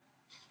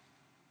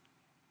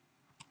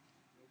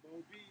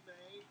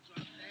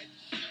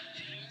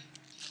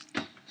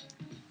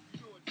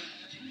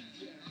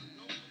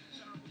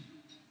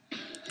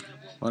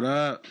What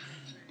up?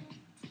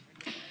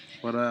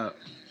 What up?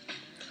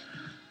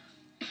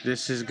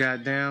 This is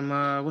goddamn.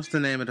 What's the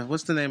name of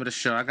the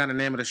show? I got a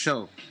name of the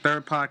show.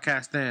 Third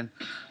podcast in.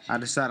 I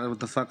decided what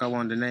the fuck I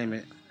wanted to name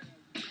it.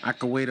 I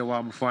could wait a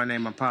while before I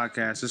name my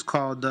podcast. It's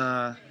called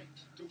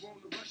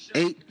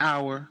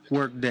 8-Hour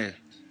Workday.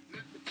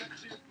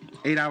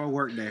 8-Hour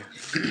Workday.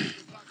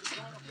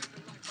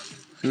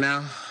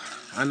 Now,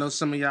 I know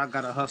some of y'all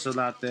got a hustle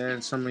out there,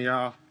 and some of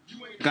y'all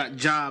got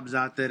jobs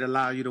out there that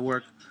allow you to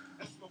work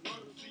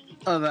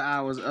other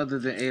hours other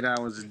than 8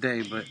 hours a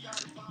day, but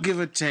give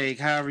or take,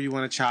 however you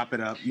want to chop it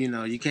up. You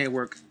know, you can't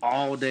work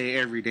all day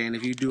every day, and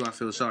if you do, I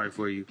feel sorry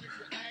for you,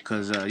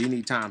 because you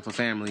need time for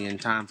family and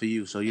time for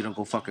you, so you don't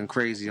go fucking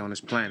crazy on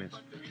this planet.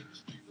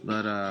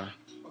 But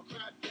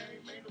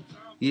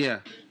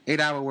yeah,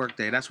 8-Hour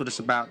Workday, that's what it's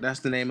about. That's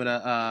the name of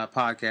the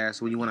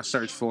podcast when you want to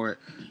search for it.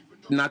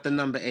 Not the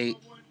number 8,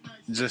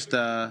 just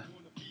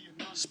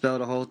spell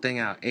the whole thing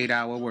out.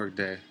 8-Hour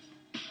Workday.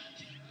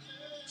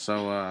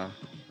 So I'm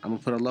gonna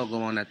put a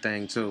logo on that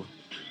thing too.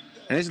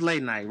 And it's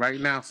late night right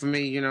now for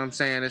me. You know what I'm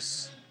saying?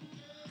 It's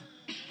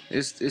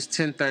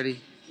 10:30,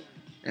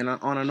 and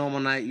on a normal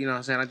night, you know what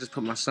I'm saying, I just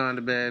put my son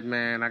to bed.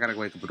 Man, I gotta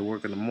wake up to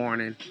work in the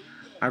morning.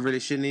 I really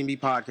shouldn't even be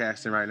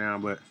podcasting right now,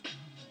 but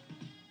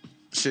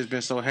shit's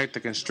been so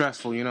hectic and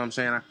stressful. You know what I'm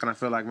saying? I kind of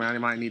feel like, man, I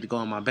might need to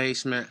go in my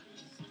basement,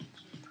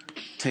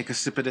 take a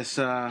sip of this.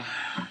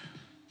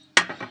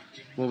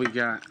 What we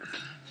got?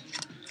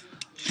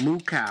 Moo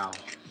Cow.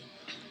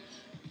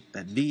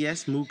 That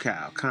VS Moo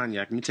Cow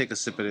cognac. Let me take a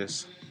sip of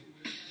this.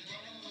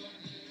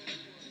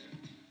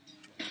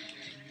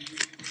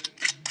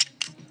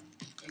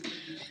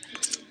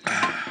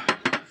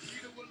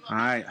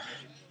 Alright.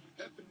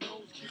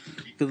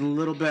 Feeling a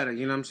little better,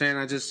 you know what I'm saying?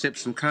 I just sipped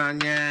some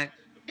cognac.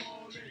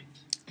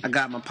 I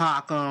got my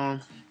Pac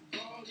on.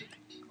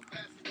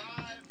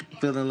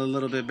 Feeling a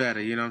little bit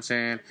better, you know what I'm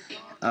saying?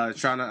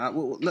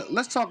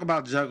 Let's talk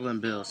about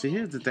juggling bills. See,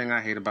 here's the thing I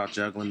hate about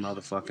juggling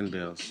motherfucking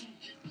bills.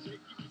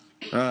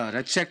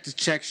 That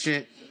check-to-check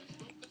shit,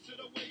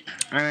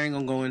 I ain't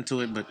gonna go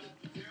into it, but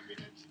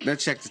that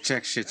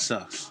check-to-check shit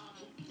sucks.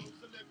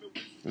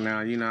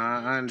 Now, you know,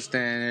 I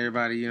understand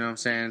everybody, you know what I'm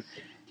saying?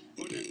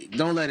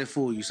 Don't let it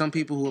fool you. Some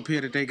people who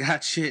appear that they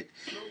got shit,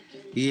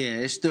 yeah,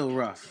 it's still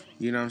rough.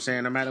 You know what I'm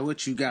saying? No matter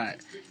what you got.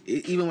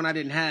 Even when I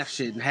didn't have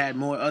shit and had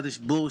more other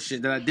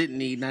bullshit that I didn't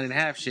need and I didn't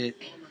have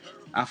shit,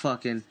 I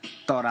fucking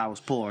thought I was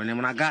poor. And then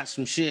when I got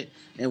some shit,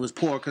 it was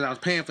poor because I was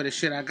paying for the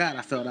shit I got.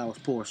 I felt I was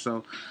poor.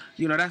 So,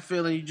 you know, that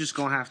feeling, you just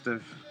gonna have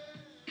to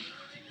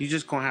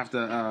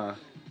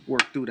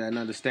work through that and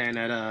understand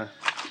that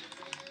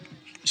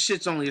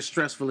shit's only as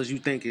stressful as you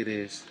think it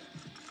is.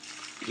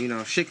 You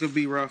know, shit could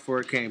be rough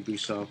or it can't be.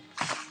 So,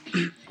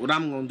 what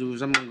I'm gonna do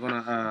is I'm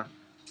gonna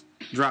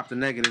drop the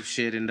negative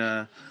shit, and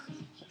I'm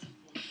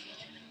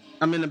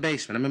in the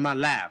basement. I'm in my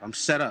lab. I'm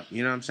set up.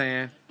 You know what I'm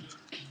saying?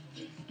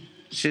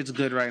 Shit's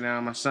good right now.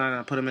 My son,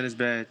 I put him in his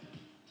bed.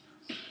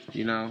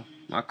 You know,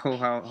 my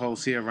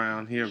co-host here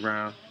around.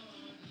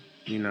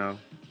 You know,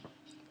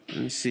 let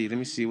me see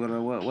what I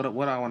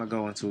want to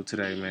go into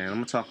today, man. I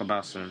want to talk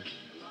about some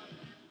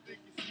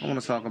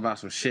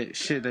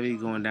shit that be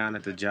going down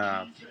at the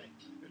job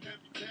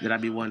that I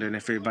be wondering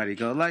if everybody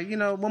go. Like, you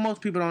know, what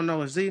most people don't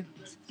know is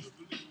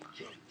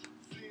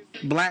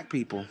black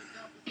people.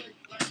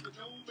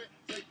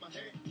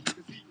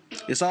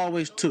 It's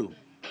always two.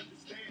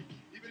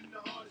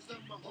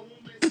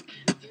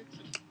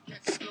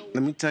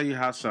 Let me tell you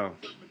how so.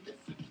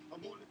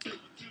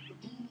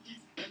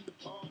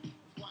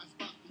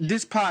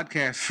 This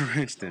podcast, for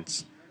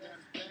instance,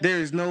 there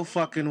is no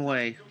fucking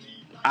way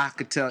I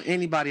could tell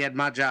anybody at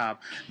my job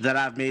that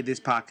I've made this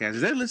podcast.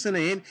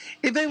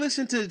 If they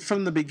listen to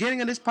from the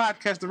beginning of this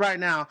podcast to right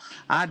now,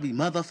 I'd be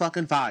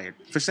motherfucking fired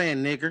for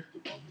saying nigger.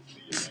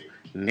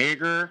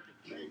 Nigger.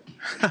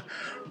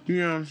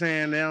 You know what I'm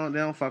saying? They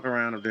don't fuck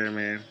around up there,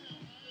 man.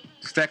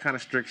 It's that kind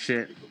of strict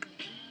shit.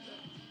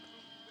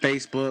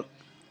 Facebook.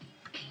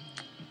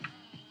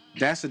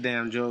 That's a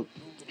damn joke.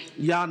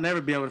 Y'all never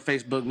be able to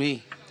Facebook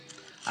me.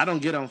 I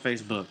don't get on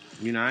Facebook.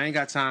 You know, I ain't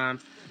got time.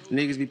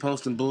 Niggas be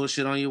posting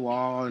bullshit on your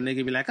wall, and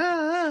niggas be like,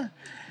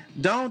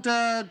 don't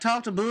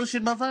talk to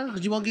bullshit motherfuckers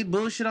because you won't get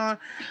bullshit on.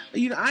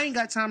 You know, I ain't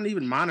got time to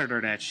even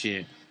monitor that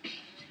shit.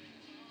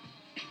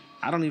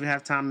 I don't even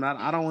have time.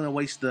 I don't want to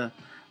waste the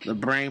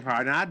brain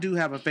power. Now, I do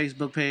have a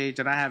Facebook page,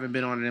 and I haven't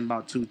been on it in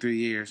about 2-3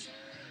 years.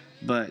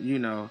 But, you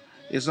know,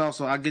 it's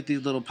also, I get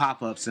these little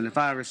pop-ups, and if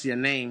I ever see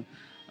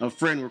a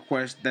friend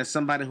request, that's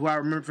somebody who I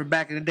remember from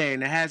back in the day,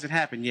 and it hasn't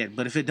happened yet.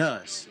 But if it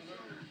does,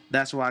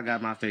 that's why I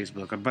got my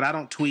Facebook. But I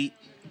don't tweet.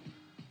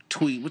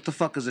 What the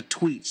fuck is a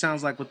tweet?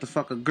 Sounds like what the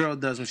fuck a girl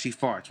does when she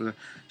farts.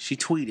 She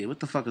tweeted.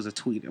 What the fuck is a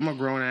tweet? I'm a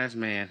grown-ass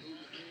man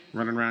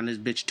running around this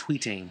bitch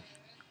tweeting.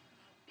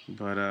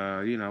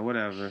 But, you know,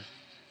 whatever.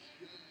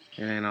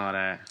 It ain't all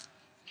that.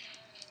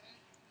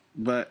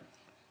 But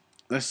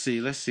let's see.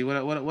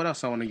 What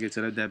else I want to get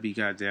to? That be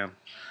goddamn.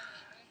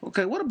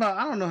 Okay, what about,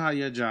 I don't know how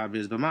your job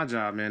is, but my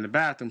job, man, the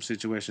bathroom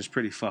situation is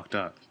pretty fucked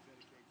up.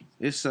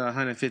 It's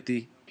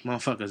 150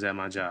 motherfuckers at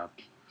my job.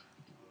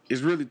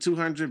 It's really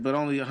 200, but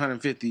only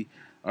 150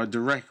 are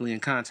directly in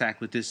contact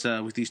with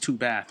with these two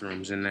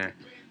bathrooms in there.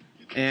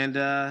 And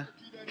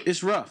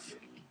it's rough.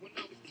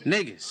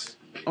 Niggas.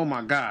 Oh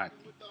my God.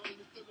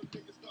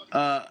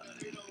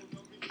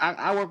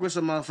 I work with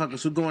some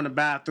motherfuckers who go in the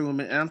bathroom,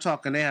 and I'm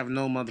talking, they have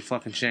no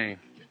motherfucking shame.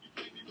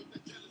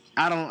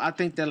 I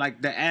think they're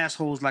like, the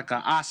asshole's like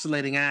an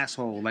oscillating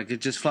asshole. Like,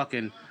 it just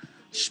fucking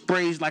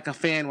sprays like a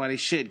fan while they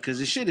shit, because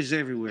the shit is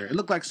everywhere. It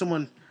looked like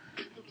someone,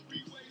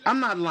 I'm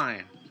not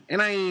lying,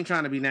 and I ain't even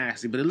trying to be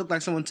nasty, but it looked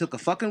like someone took a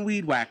fucking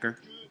weed whacker,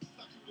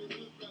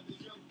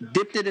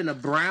 dipped it in a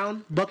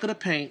brown bucket of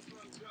paint,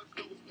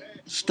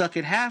 stuck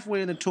it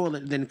halfway in the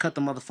toilet, then cut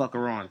the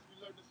motherfucker on.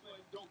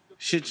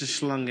 Shit just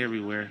slung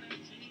everywhere.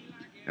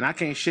 And I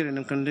can't shit in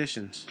them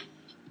conditions.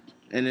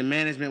 And then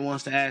management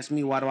wants to ask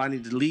me, why do I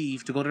need to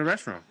leave to go to the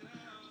restroom?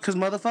 Because,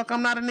 motherfucker,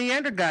 I'm not a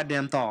Neander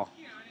goddamn thaw.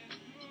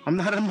 I'm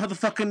not a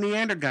motherfucking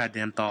Neander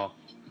goddamn thaw.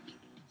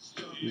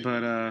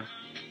 But,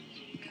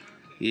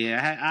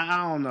 yeah,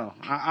 I don't know.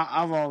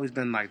 I've always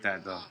been like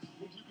that, though.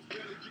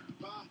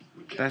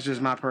 That's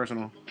just my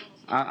personal.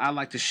 I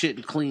like to shit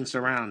in clean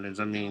surroundings.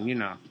 I mean, you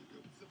know.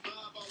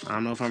 I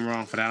don't know if I'm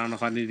wrong for that. I don't know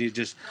if I need to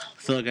just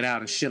thug it out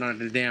and shit on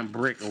the damn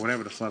brick or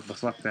whatever the fuck, but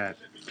fuck that.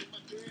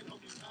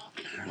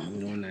 I'm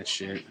doing that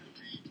shit.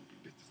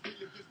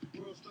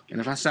 And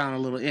if I sound a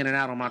little in and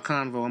out on my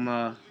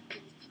convo,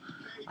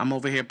 I'm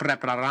over here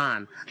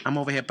preparan.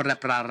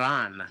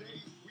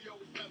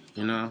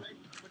 You know?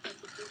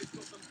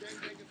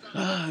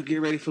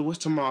 Get ready for what's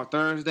tomorrow?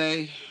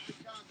 Thursday?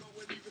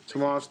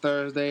 Tomorrow's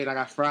Thursday, and I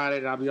got Friday,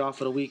 and I'll be off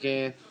for the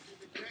weekend.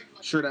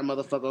 Sure that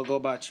motherfucker will go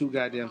by too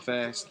goddamn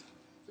fast.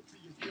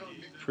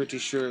 Pretty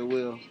sure it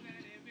will.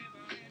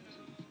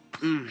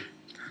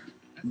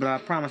 But I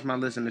promise my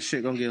listeners,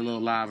 shit gonna get a little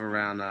live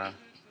around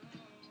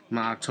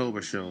my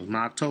October shows.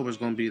 My October's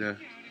gonna be I'm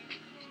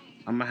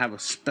gonna have a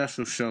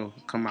special show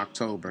come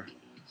October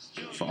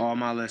for all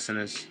my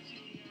listeners.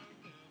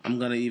 I'm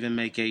gonna even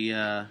make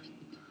a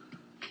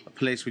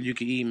place where you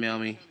can email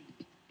me,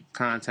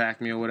 contact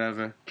me or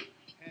whatever,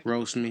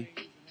 roast me,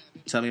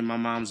 tell me my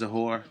mom's a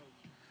whore,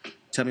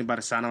 tell me by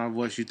the sound of my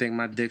voice you think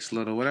my dick's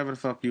little, whatever the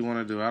fuck you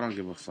wanna do. I don't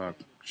give a fuck.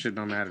 Shit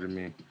don't matter to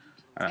me.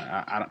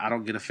 I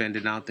don't get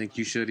offended. I don't think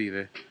you should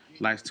either.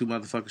 Life's too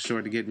motherfucking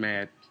short to get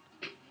mad.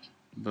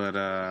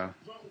 But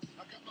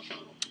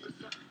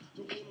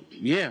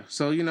yeah.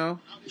 So you know,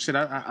 shit.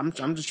 I'm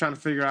just trying to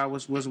figure out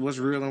what's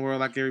real in the world,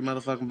 like every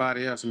motherfucking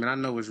body else. I mean, I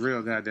know what's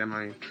real. Goddamn,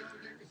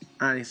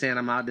 I ain't saying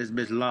I'm out this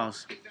bitch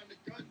lost.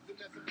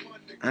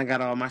 I ain't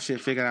got all my shit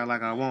figured out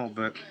like I want,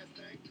 but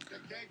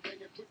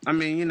I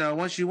mean, you know,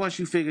 once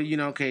you figure, you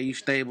know, okay, you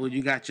stable,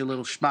 you got your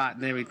little spot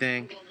and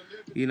everything.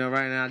 You know,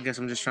 right now, I guess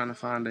I'm just trying to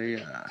find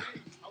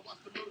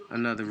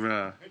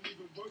another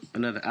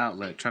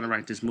outlet. Trying to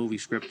write this movie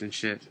script and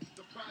shit.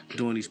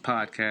 Doing these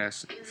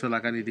podcasts. Feel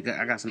like I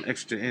got some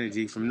extra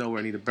energy from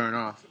nowhere I need to burn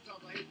off.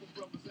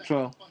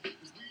 So,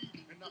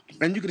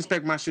 and you can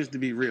expect my shit to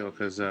be real,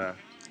 because,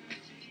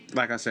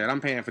 like I said,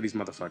 I'm paying for these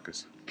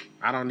motherfuckers.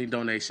 I don't need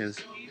donations.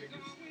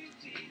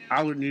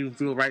 I wouldn't even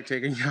feel right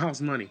taking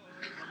y'all's money.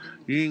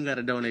 You ain't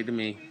gotta donate to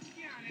me.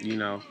 You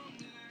know.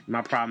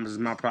 My problems is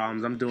my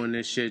problems. I'm doing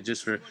this shit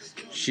just for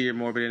sheer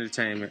morbid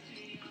entertainment.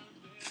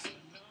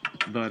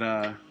 But,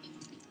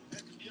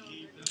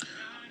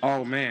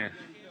 oh man,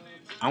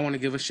 I want to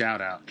give a shout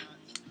out.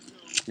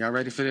 Y'all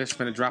ready for this?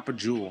 Finna drop a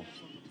jewel.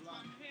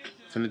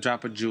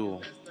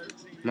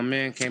 My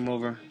man came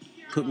over,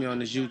 put me on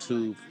this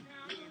YouTube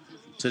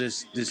to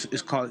this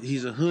it's called,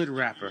 he's a hood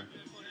rapper.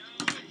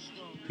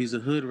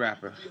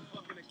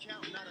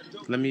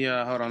 Let me,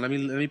 hold on, let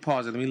me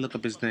pause it. Let me look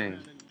up his name.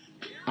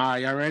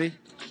 Alright, y'all ready?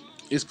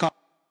 It's called,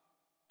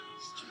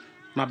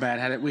 my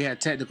bad, we had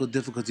technical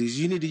difficulties.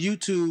 You need to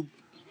YouTube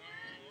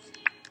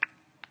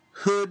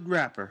hood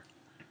rapper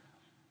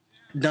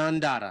Don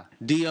Dada,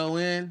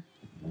 DON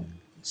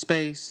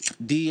space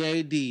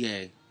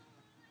DADA,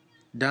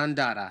 Don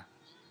Dada.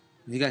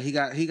 He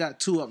got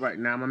two up right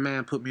now. My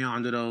man put me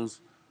onto those.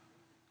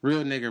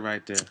 Real nigga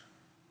right there.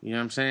 You know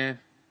what I'm saying?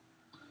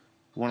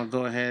 Want to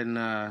go ahead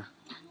and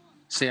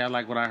say I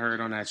like what I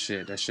heard on that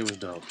shit. That shit was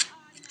dope.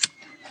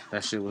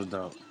 Let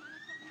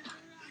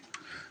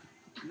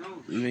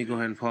me go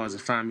ahead and pause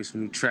and find me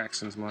some new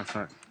tracks in this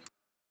motherfucker.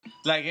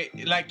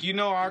 Like you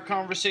know our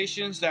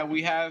conversations that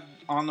we have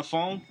on the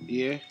phone?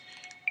 Yeah.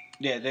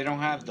 Yeah, they don't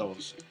have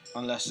those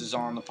unless it's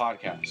on the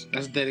podcast.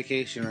 That's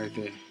dedication right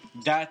there.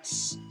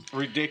 That's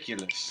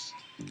ridiculous.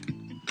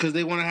 Because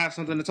they want to have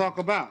something to talk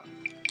about.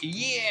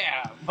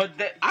 Yeah, but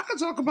I could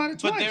talk about it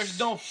twice. But there's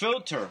no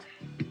filter.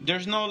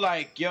 There's no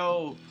like,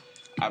 yo,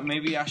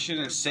 maybe I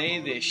shouldn't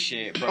say this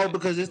shit, bro. Oh,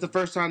 because it's the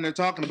first time they're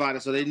talking about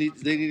it, so they need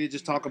to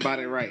just talk about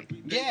it right.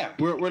 Yeah.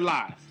 We're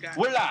live.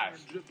 We're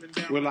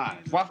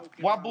live.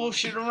 Why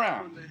bullshit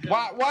around?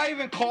 Why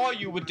even call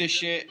you with this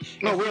shit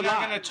if we're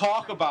not gonna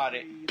talk about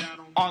it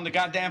on the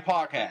goddamn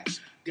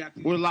podcast?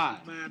 We're live.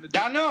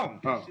 I know.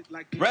 Oh,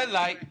 Red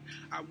light.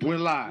 we're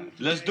live.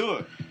 Let's do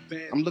it.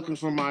 I'm looking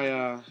for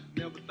my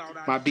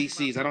my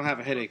BCs. I don't have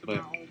a headache,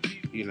 but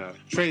you know,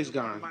 Trey's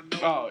gone.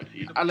 Oh,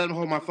 I let him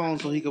hold my phone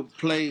so he could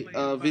play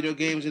video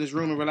games in his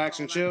room and relax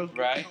and chill.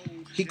 right.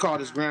 He called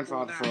his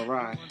grandfather for a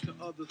ride.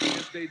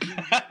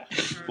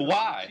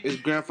 Why? His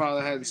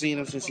grandfather hadn't seen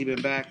him since he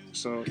been back,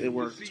 so it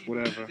worked.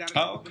 Whatever.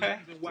 Oh, okay.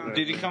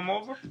 Did he come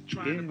over?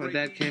 Yeah, my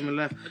dad came and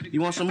left.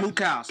 You want some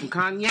Mukau, some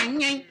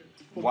Kanye?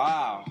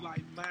 Wow.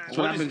 That's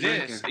What I've is been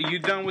this? drinking. Are you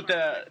done with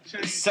the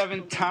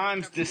 7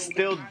 times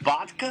distilled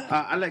vodka?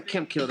 I let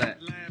Kemp kill that.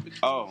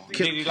 Oh,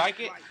 did he like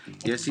it?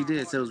 Yes, he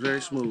did. So it was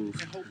very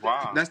smooth.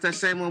 Wow. That's that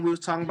same one we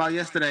was talking about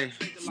yesterday.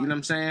 You know what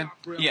I'm saying?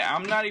 Yeah,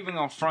 I'm not even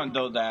gonna front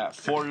though that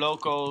Four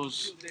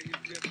Locos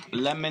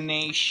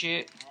lemonade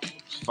shit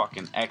is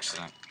fucking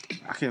excellent.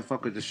 I can't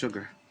fuck with the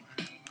sugar.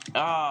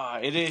 Ah,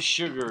 it is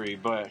sugary,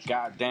 but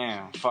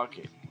goddamn, fuck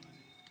it.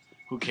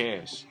 Who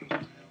cares?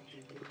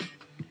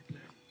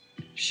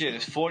 Shit,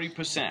 it's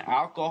 40%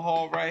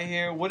 alcohol right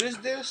here. What is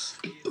this?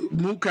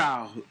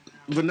 Mukau.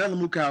 Vanilla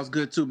Mukau is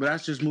good too, but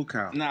that's just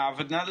Mukau. Nah,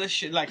 vanilla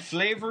shit, like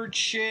flavored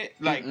shit,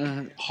 like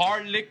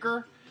hard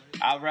liquor.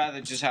 I'd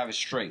rather just have it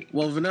straight.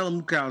 Well, vanilla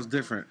Mukau is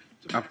different.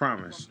 I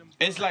promise.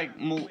 It's like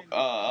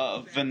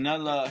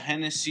vanilla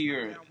Hennessy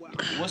or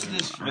what's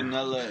this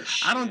vanilla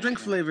shit? I don't drink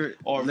flavored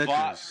or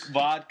liquors.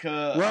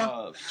 vodka,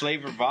 Well-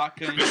 flavored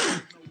vodka.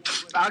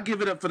 I'll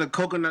give it up for the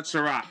coconut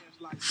Ciroc.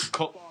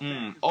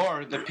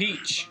 Or the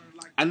peach.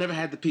 I never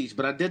had the peach,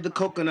 but I did the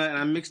coconut and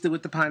I mixed it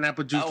with the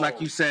pineapple juice, like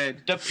you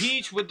said. The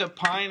peach with the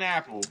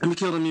pineapple. Let me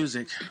kill the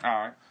music.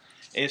 Alright.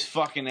 It's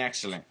fucking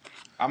excellent.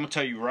 I'm going to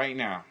tell you right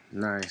now.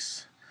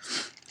 Nice.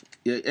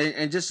 Yeah,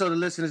 and just so the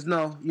listeners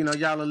know, you know,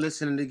 y'all are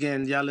listening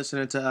again. Y'all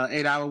listening to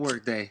 8 Hour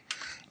Workday.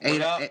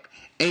 What up?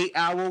 8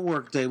 Hour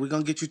Workday. We're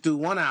going to get you through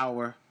 1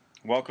 hour.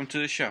 Welcome to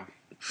the show.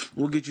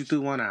 We'll get you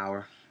through 1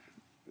 hour.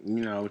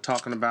 You know, we're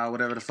talking about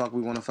whatever the fuck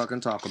we want to fucking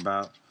talk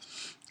about.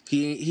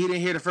 He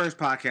didn't hear the first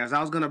podcast.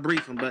 I was going to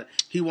brief him, but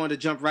he wanted to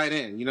jump right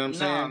in. You know what I'm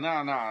saying? No.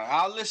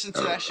 I'll listen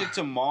to that shit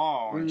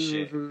tomorrow and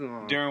shit.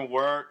 During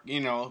work,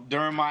 you know,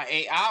 during my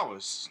 8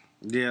 hours.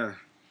 Yeah.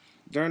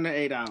 During the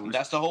 8 hours.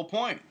 That's the whole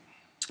point.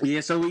 Yeah,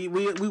 so we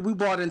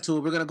bought into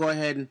it. We're going to go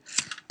ahead and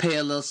pay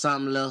a little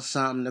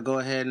something to go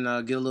ahead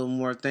and get a little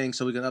more things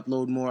so we can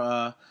upload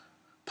more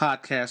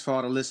podcasts for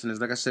all the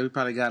listeners. Like I said, we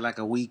probably got like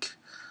a week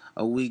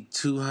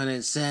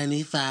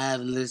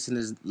 275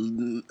 listeners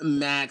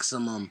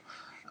maximum.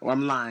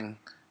 I'm lying.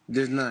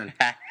 There's none.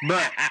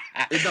 But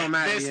it don't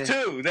matter.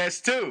 There's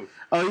two.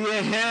 Oh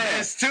yeah.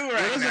 There's two right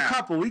There's now. a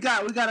couple. We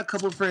got a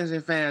couple friends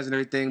and fans and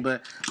everything,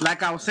 but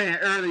like I was saying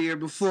earlier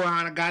before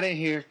I got in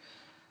here,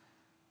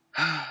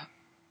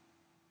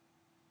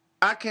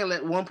 I can't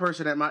let one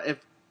person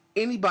if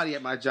anybody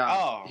at my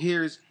job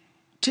hears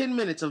 10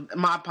 minutes of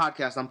my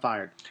podcast, I'm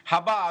fired. How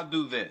about I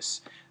do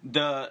this?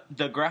 The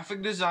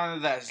graphic designer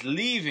that's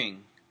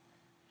leaving,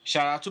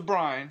 shout out to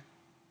Brian,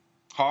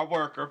 hard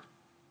worker.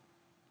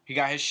 He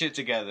got his shit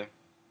together.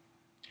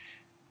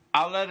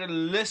 I'll let her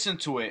listen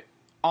to it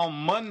on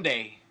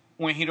Monday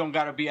when he don't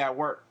gotta be at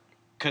work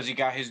because he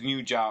got his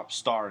new job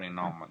starting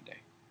on Monday.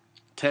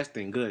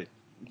 Testing, good.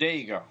 There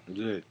you go.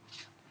 Good.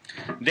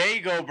 There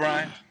you go,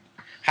 Brian.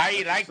 How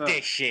you like what's up.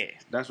 this shit?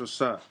 That's what's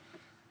up.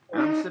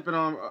 And I'm sipping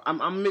on.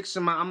 I'm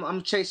mixing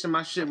I'm chasing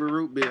my shit with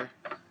root beer.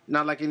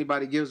 Not like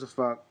anybody gives a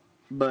fuck,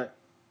 but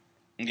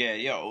Yeah,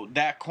 yo,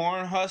 that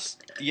corn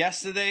husk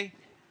yesterday,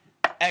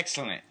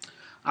 excellent.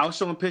 I was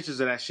showing pictures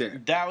of that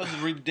shit. That was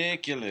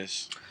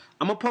ridiculous.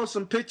 I'm gonna post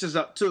some pictures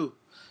up too.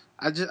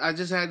 I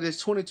just had this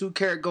 22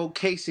 karat gold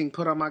casing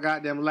put on my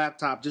goddamn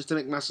laptop just to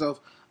make myself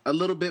a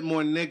little bit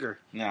more nigger.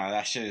 Nah,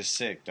 that shit is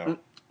sick though.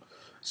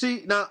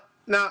 See now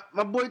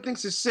my boy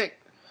thinks it's sick.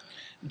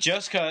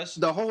 Just cause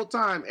The whole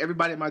time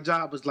everybody at my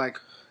job was like,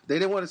 they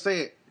didn't want to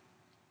say it.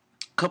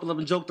 A couple of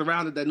them joked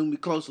around it that knew me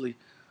closely,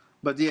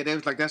 but yeah, they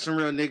was like, that's some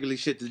real niggerly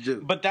shit to do.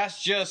 But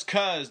that's just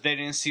cause they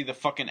didn't see the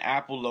fucking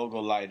Apple logo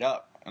light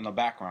up in the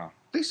background.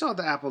 They saw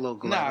the Apple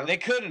logo. Nah, light they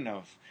up. couldn't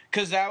have.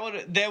 Cause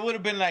they would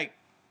have been like,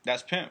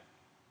 that's pimp.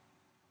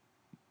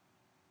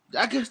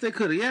 I guess they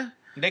could have. Yeah.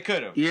 They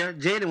could have. Yeah.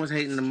 Jaden was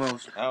hating the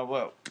most. Oh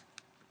well.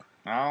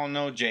 I don't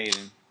know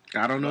Jaden.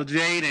 I don't know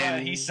Jaden.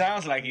 But he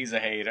sounds like he's a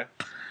hater.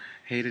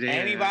 Hated it.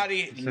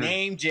 Anybody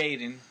named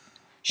Jaden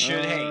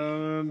should hate.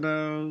 Oh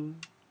no.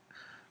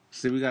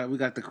 See, we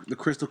got the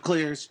crystal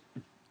clears.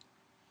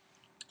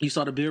 You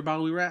saw the beer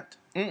bottle we wrapped?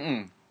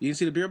 Mm-mm. You didn't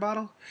see the beer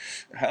bottle?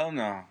 Hell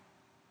no.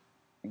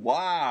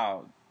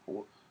 Wow.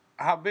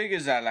 How big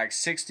is that? Like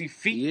 60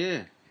 feet?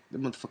 Yeah.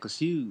 That motherfucker's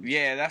huge.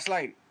 Yeah, that's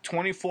like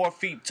 24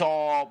 feet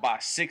tall by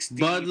 60.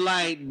 Bud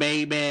Light,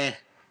 baby.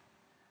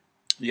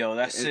 Yo,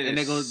 that's it. And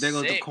there goes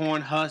the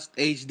Corn Husk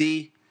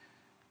HD.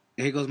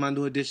 And here goes my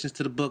new additions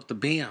to the book, the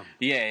BAM.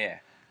 Yeah.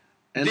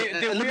 And, Did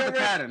and look we at the already-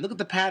 pattern. Look at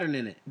the pattern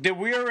in it. Did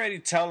we already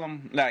tell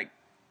them, like,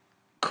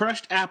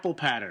 Crushed apple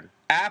pattern.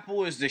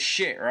 Apple is the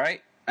shit,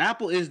 right?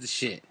 Apple is the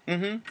shit.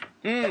 I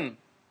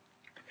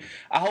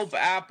hope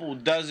Apple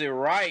does it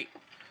right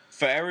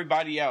for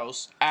everybody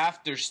else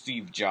after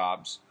Steve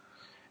Jobs.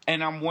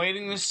 And I'm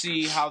waiting to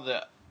see how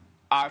the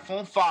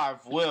iPhone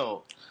 5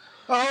 will.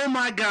 Oh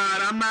my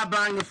God! I'm not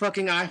buying a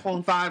fucking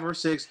iPhone 5 or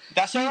 6.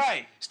 That's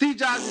alright. Steve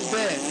Jobs is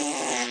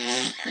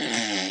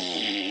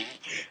dead.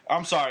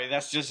 I'm sorry,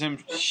 that's just him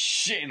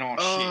shitting on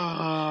shit.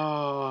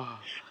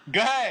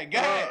 Go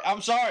ahead.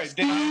 I'm sorry.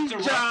 Did I Steve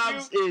interrupt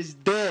Jobs you? is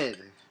dead.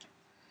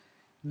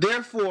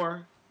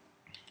 Therefore,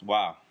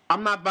 Wow.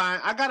 I'm not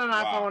buying. I got an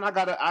iPhone. I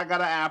got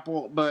an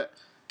Apple. But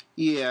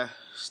yeah,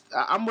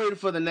 I'm waiting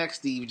for the next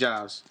Steve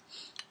Jobs.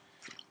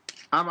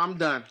 I'm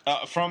done.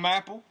 From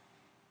Apple?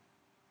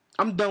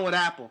 I'm done with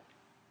Apple.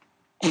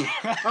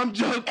 I'm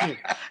joking.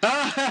 Throw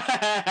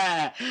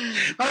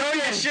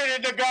your shit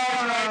in the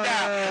garbage right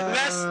now.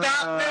 Let's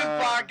stop this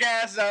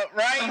podcast up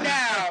right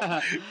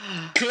now.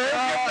 Clear your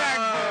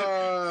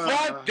MacBook.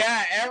 Fuck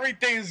that.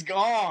 Everything's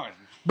gone.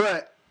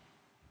 But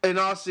in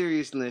all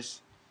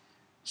seriousness,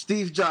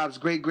 Steve Jobs'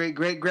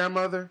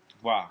 great-great-great-grandmother.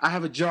 Wow. I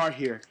have a jar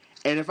here.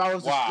 And if I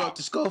was to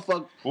skull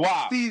fuck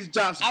Steve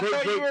Jobs' I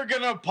thought you were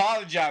going to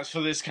apologize for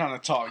this kind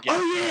of talk.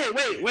 Oh, yeah.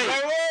 Wait. Wait.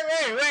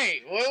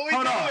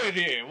 What are we doing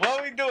here? What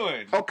are we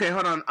doing? Okay,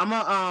 hold on. I'm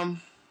going to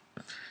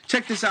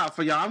check this out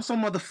for y'all. I'm so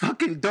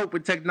motherfucking dope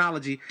with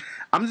technology.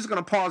 I'm just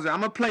going to pause it. I'm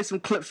going to play some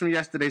clips from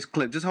yesterday's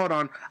clip. Just hold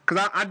on.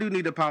 Because I do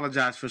need to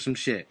apologize for some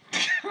shit.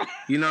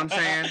 You know what I'm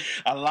saying?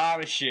 A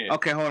lot of shit.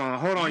 Okay, hold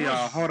on,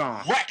 y'all. Hold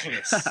on.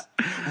 Reckless.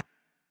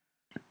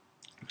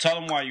 Tell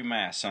them why you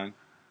mad, son.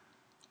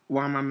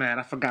 Why am I mad?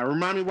 I forgot.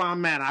 Remind me why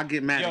I'm mad. I'll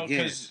get mad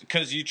again.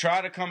 Because you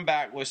try to come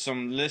back with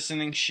some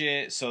listening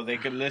shit so they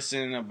could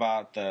listen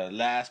about the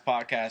last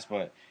podcast,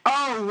 but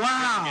oh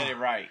wow, get it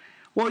right.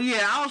 Well,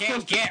 yeah, I was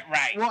can't get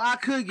right. Well, I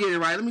could get it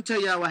right. Let me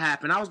tell y'all what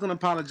happened. I was gonna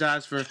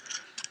apologize for.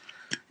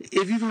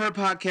 If you've heard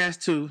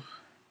podcast 2,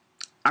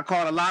 I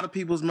called a lot of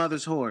people's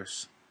mothers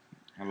whores.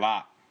 A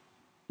lot.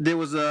 There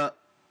was a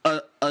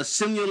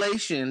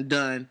simulation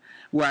done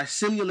where I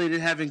simulated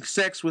having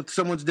sex with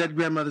someone's dead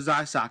grandmother's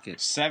eye socket.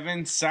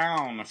 7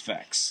 sound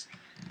effects.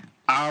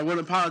 I would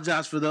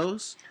apologize for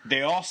those.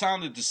 They all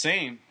sounded the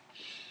same.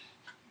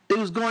 It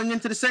was going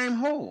into the same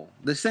hole,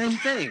 the same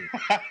thing.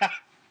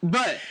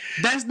 But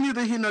that's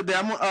neither here nor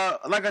there.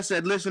 Like I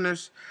said,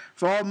 listeners,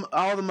 for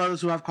all the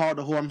mothers who I've called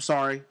a whore, I'm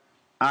sorry.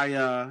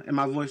 And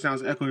my voice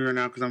sounds echoey right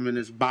now because I'm in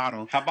this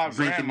bottle. How about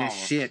drinking grandmamas?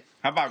 This shit.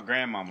 How about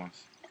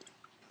grandmamas?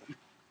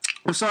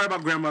 I'm sorry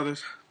about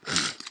grandmothers.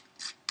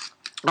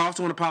 I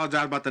also want to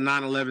apologize about the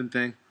 9/11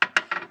 thing.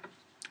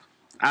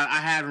 I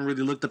haven't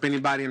really looked up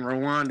anybody in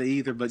Rwanda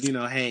either, but you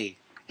know, hey.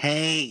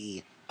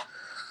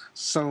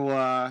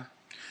 So,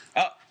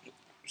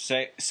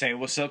 say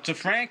what's up to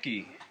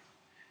Frankie.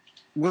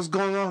 What's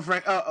going on,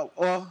 Frank?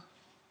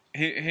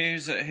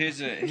 Here's a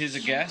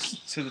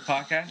guest to the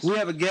podcast. We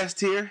have a guest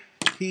here.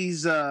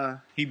 He's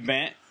he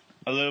bent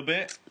a little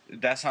bit.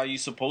 That's how you're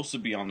supposed to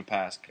be on the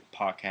podcast.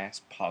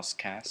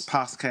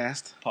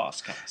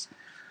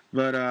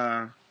 But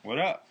what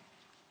up?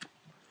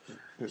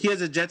 He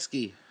has a jet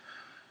ski.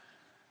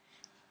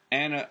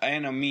 And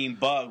a mean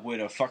bug with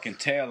a fucking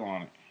tail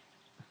on it.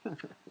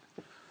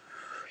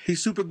 He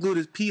super glued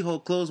his pee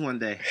hole closed one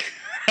day.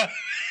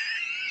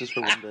 Just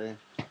for one day.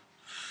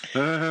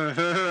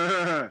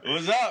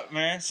 What's up,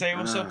 man? Say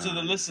what's up to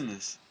the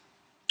listeners.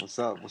 What's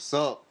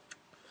up?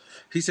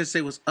 He said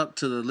say what's up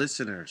to the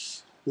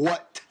listeners.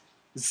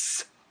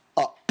 What's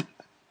up?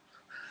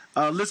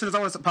 Listeners, I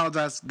want to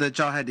apologize that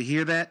y'all had to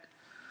hear that.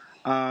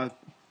 I'm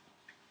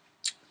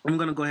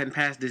going to go ahead and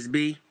pass this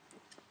B.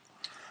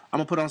 I'm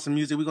going to put on some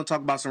music. We're going to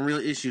talk about some real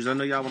issues. I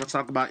know y'all want to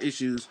talk about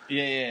issues.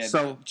 Yeah.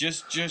 So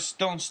just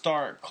don't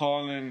start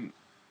calling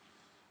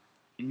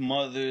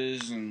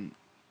mothers and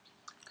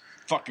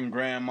fucking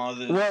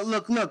grandmothers. Well,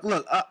 look.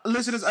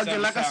 Listeners,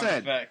 again, like I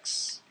said,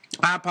 effects.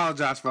 I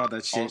apologize for all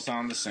that shit. All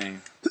sound the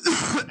same.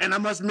 And I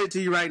must admit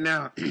to you right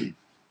now,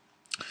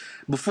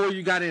 before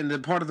you got in the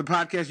part of the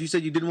podcast you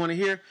said you didn't want to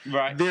hear,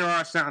 right? There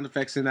are sound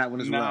effects in that one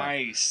as well.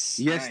 Nice.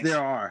 Yes,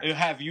 there are.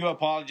 Have you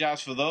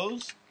apologized for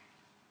those?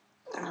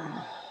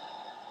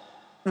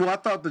 Well, I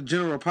thought the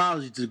general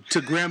apology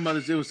to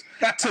grandmothers, it was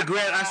to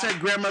I said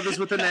grandmothers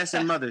with an S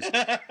and mothers.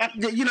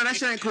 You know, that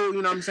shit ain't cool,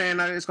 you know what I'm saying?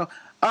 It's called,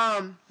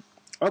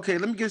 okay,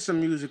 let me get some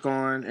music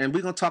on, and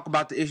we're going to talk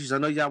about the issues. I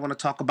know y'all want to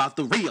talk about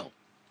the real.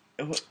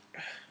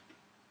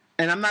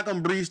 And I'm not going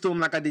to breeze through them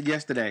like I did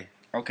yesterday.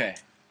 Okay.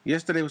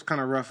 Yesterday was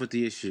kind of rough with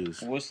the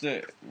issues. What's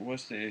the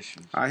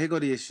issues? All right, here go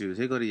the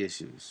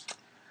issues.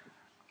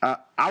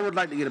 I would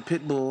like to get a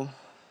pit bull,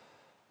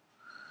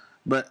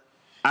 but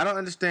I don't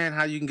understand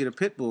how you can get a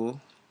pit bull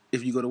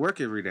if you go to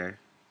work every day,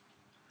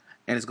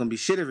 and it's gonna be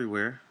shit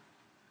everywhere.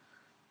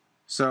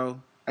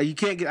 So I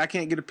can't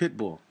get a pit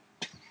bull.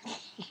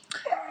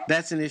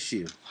 That's an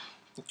issue.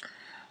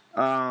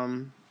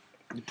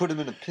 You put him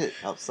in a pit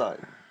outside.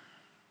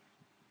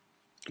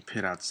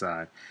 Pit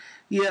outside.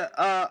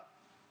 Yeah.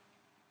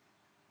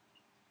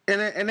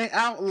 And they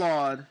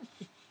outlawed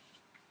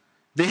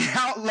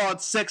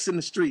sex in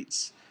the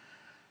streets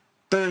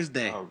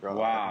Thursday. Oh God.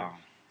 Wow.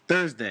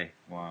 Thursday.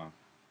 Wow.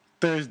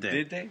 Thursday.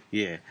 Did they?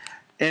 Yeah.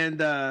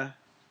 And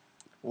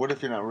What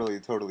if you're not really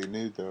totally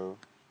nude though?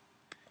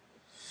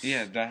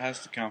 Yeah, that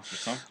has to count for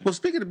something. Well,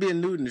 speaking of being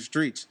nude in the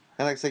streets,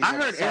 And like say you I have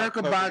a heard sock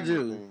Erica covering Badu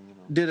your thing,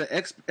 you know.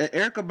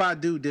 Erica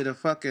Badu did a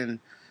fucking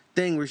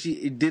thing where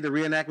she did a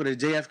reenactment of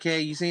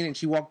JFK. You seen it?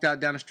 She walked out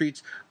down the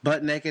streets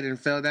butt naked and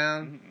fell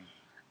down.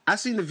 I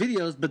seen the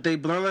videos, but they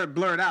blur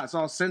it out. It's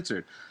all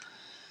censored.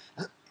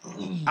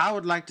 I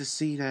would like to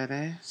see that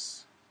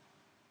ass.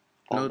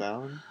 Fall No,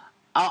 down.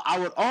 I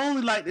would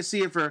only like to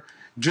see it for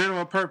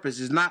general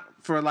purposes, not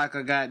for like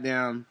a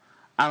goddamn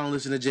I don't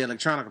listen to Jay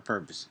Electronica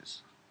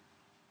purposes.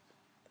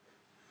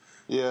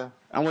 Yeah.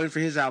 I'm waiting for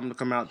his album to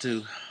come out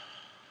too.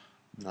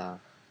 Nah.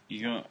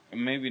 You gonna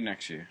maybe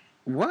next year.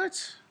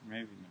 What?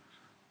 Maybe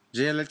next.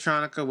 Jay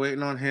Electronica,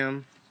 waiting on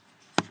him.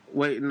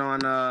 Waiting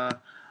on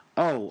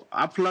oh,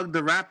 I plugged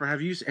the rapper.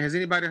 Has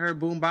anybody heard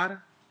Boom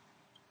Bada?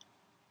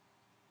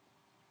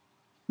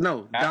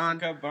 No,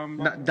 Africa,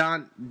 Bambaataa?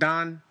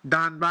 Don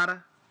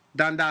Bada?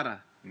 Don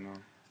Dada. No.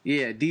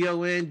 Yeah,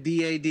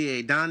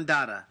 DONDADA, Don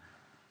Dada.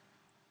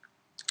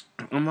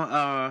 I'm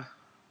gonna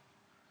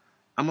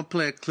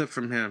play a clip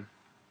from him.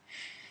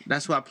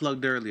 That's what I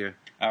plugged earlier.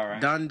 All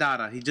right. Don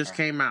Dada. He just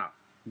came out.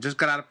 Just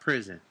got out of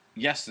prison.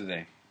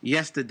 Yesterday.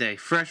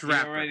 Fresh He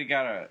rapper. already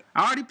got a.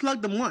 I already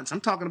plugged him once.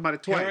 I'm talking about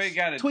it twice. already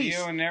got a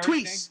deal and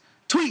everything?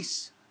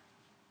 Tweets.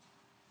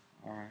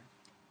 All right.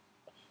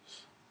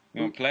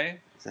 You wanna play?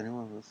 Is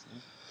anyone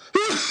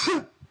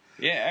listening?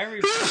 Yeah,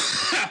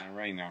 everybody's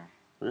right now.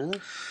 Really?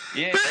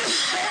 Yeah.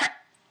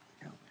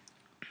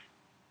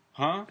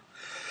 Huh?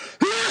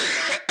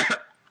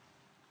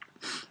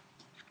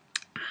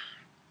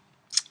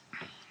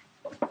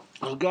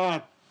 Oh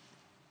God.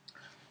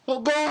 Oh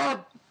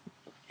God.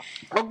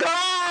 Oh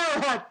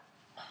God.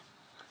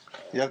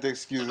 You have to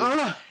excuse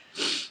it.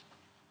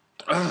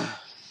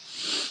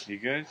 You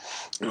good?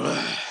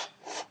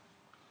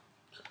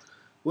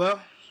 Well,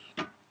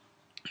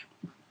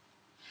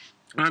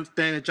 I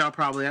understand that y'all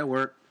probably at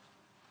work.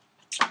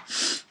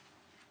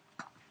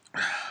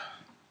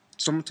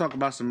 So I'm going to talk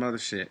about some other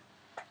shit.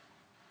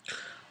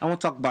 I want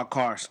to talk about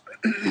cars.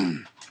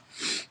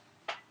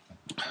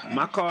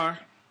 My car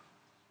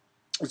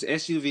is an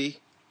SUV.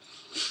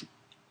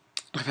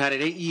 I've had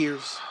it 8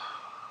 years.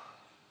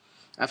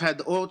 I've had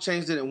the oil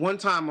changed in it one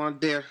time on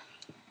there.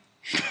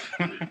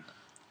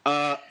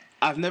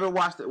 I've never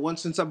washed it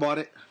once since I bought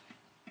it.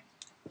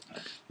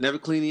 Never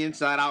cleaned the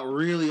inside out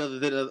really, other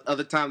than the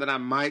other time that I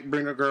might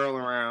bring a girl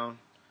around.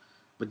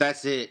 But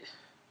that's it.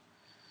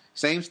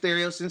 Same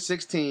stereo since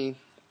 16.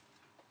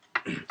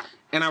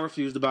 And I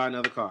refuse to buy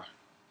another car.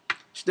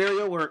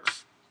 Stereo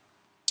works.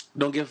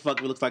 Don't give a fuck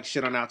if it looks like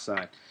shit on the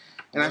outside.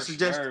 And Works I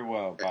suggest very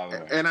well, by the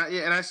way. and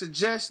I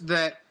suggest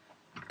that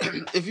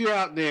if you're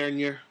out there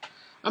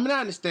and I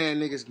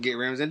understand niggas can get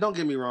rims, and don't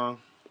get me wrong.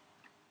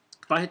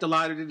 If I hit the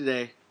lottery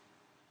today,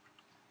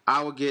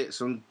 I would get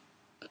some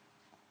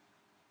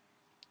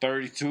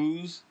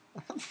 32s.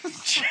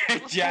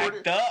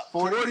 Jacked up.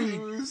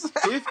 40s.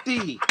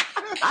 50.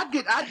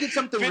 I'd get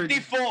something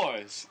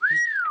 54s.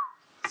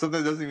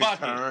 Something that doesn't even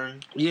Fuck it. turn.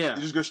 Yeah.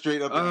 You just go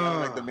straight up and down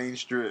like the main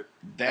strip.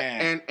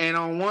 Damn. And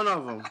on one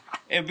of them,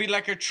 It'd be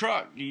like a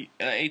truck,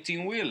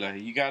 18-wheeler.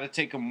 You got to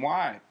take them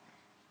wide.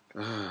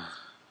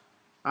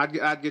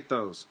 I'd get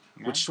those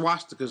with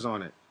swastikas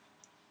on it.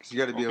 So you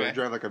got to be able to Okay.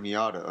 drive like a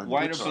Miata. on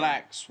White your or car.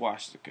 black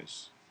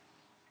swastikas.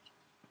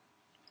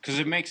 Because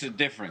it makes a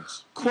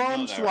difference. You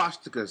Chrome know that, right?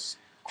 swastikas.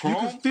 Chrome? You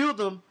can feel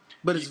them,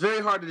 but it's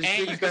very hard to And you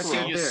distinguish can that see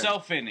they're there.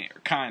 yourself in it,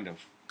 kind of.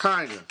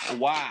 Kind of.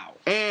 Wow.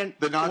 And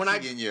The Nazi when I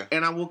in you.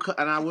 and I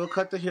will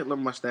cut the Hitler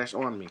mustache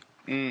on me.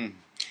 Mm.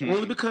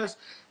 Only because,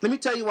 let me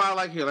tell you why I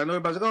like Hitler. I know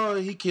everybody's like, oh,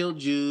 he killed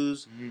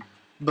Jews.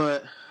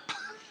 But,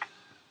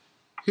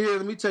 here,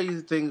 let me tell you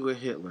the thing with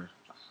Hitler.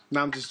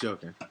 No, I'm just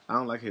joking. I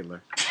don't like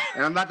Hitler.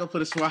 And I'm not going to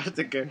put a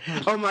swastika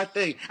on my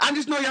thing. I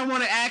just know y'all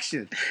wanted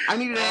action. I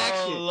needed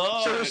action.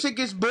 Lord. So when shit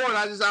gets bored,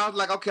 I was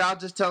like, okay, I'll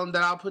just tell him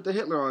that I'll put the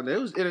Hitler on there.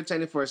 It was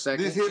entertaining for a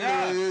second. This Hitler,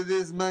 Yeah.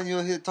 this man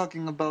you're here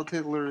talking about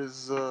Hitler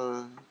is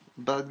a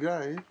bad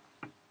guy.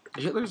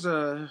 Hitler's,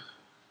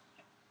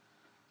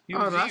 He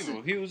Oh, was no, I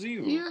evil. see- He was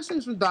evil. yeah, I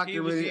seen some He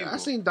was documentaries. evil. I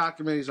seen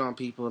documentaries on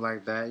people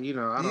like that. You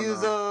know, I don't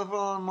He's know.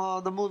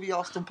 from the movie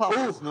Austin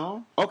Powers, Ooh.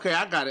 no? Okay,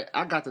 I got it.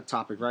 I got the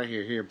topic right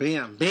here. Here,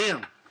 bam,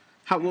 bam.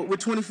 We're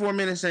 24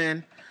 minutes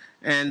in,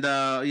 and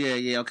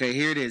yeah. Okay,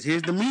 here it is.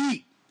 Here's the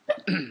meat.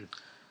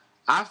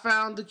 I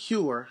found the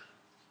cure.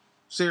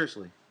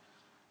 Seriously,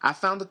 I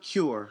found the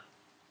cure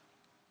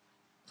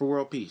for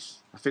world peace.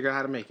 I figured out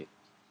how to make it.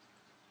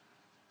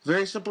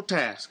 Very simple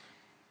task.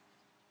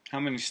 How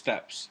many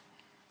steps?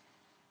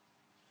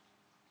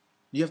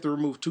 You have to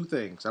remove two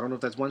things. I don't know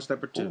if that's one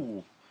step or two.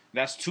 Ooh,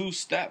 that's 2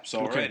 steps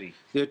already. Okay.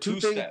 There are two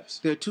things. steps.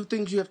 There are two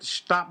things you have to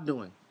stop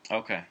doing.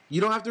 Okay.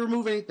 You don't have to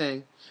remove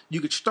anything.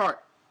 You could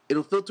start.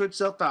 It'll filter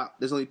itself out.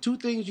 There's only two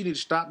things you need to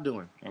stop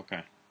doing.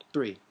 Okay.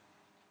 3.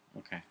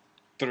 Okay.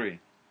 3.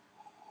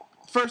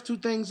 First two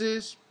things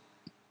is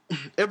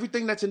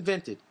everything that's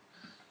invented.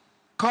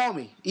 Call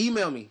me,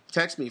 email me,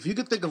 text me. If you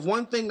could think of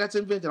one thing that's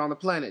invented on the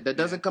planet that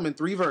doesn't come in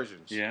 3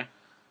 versions. Yeah.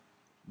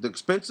 The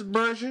expensive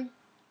version,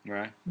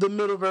 Right. the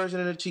middle version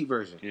and the cheap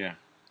version. Yeah.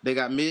 They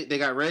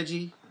got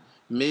Reggie,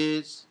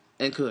 Mids,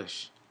 and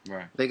Kush.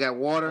 Right. They got Of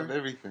water.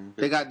 everything.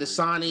 They got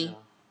basically. Dasani, Yeah.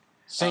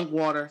 sink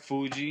water,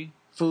 Fuji.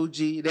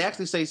 Fuji. They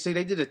actually say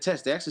they did a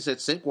test. They actually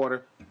said sink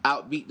water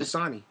outbeat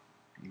Dasani.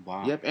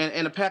 Wow. Yep,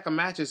 and a pack of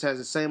matches has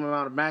the same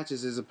amount of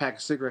matches as a pack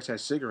of cigarettes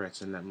has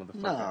cigarettes in that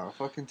motherfucker. No,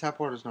 fucking tap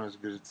water's not as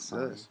good as the It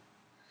sun. does.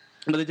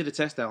 But they did a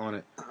test out on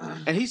it,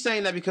 and he's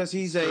saying that because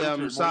he's a Filtered,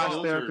 massage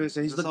more therapist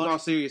and he's filtered. looking all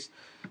serious,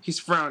 he's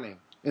frowning.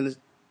 And the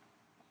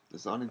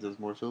Dasani does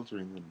more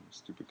filtering than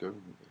stupid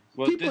government does.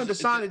 Well, people in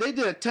Dasani, they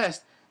did a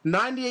test.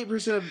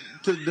 98% of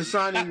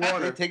Dasani They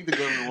water, take the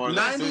government water.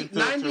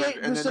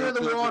 98% of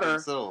the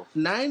water,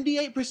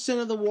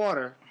 98% of the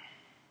water,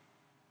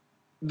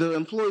 the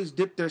employees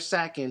dip their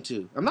sack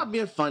into. I'm not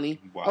being funny.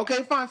 Wow.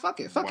 Okay, fine, fuck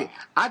it. Wow.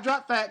 I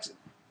drop facts,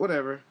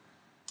 whatever.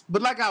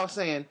 But like I was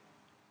saying,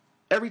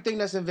 everything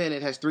that's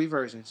invented has 3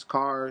 versions: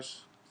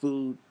 cars,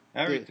 food,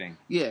 Everything.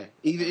 Yeah,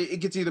 it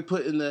gets either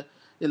put in the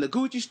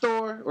Gucci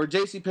store or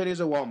JCPenney's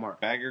or Walmart.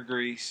 Bag of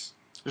grease.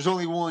 There's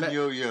only one That-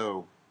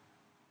 yo-yo.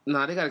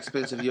 Nah, they got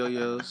expensive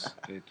yo-yos.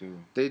 They do.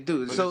 They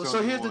do. But So it's so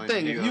only here's the one.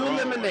 thing: They if you roll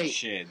eliminate,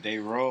 shit, they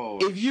roll.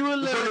 if you There's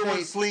only one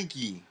eliminate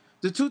slinky.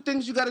 the 2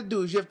 things you got to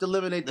do is you have to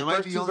eliminate There the might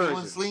first be 2 only one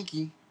versions.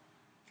 slinky.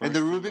 And the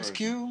First Rubik's version.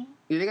 Cube?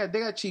 Yeah, they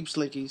got cheap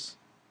slinkies.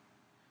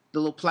 The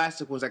little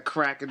plastic ones that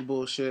crack and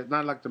bullshit.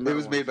 Not like the It metal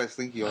was ones. made by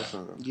Slinky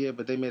also, though. Yeah,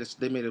 but they made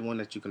it one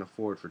that you can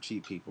afford for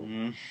cheap people.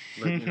 Mm.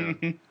 But, you know,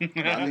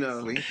 I think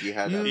know. Slinky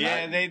had You- that. Yeah, Yeah,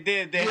 patent. they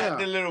did. They Yeah. had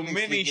the little I think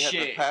mini Slinky had the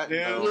shit. patent, dude.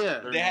 though, Yeah.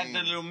 their They had the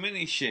name. little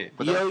mini shit.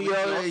 But that's Slinky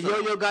also.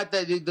 Yo-yo got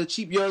that. The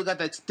cheap yo got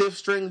that stiff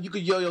string. You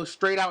could yo-yo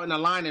straight out in a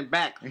line and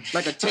back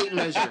like a tape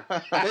measure.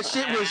 That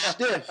shit was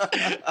stiff.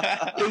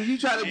 If you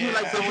try to do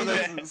like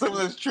Some of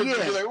those tricks,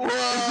 Yeah. you're like,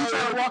 if you try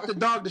to whoa! walk the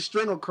dog, the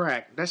string will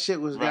crack. That shit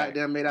was Right.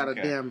 goddamn made out of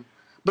Okay. damn.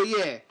 But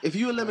yeah, if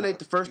you eliminate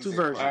the first 2 Easy.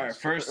 versions, All right,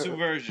 first 2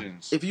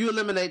 versions. if you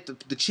eliminate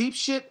the cheap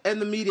shit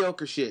and the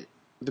mediocre shit,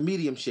 the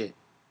medium shit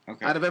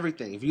Okay. out of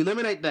everything, if you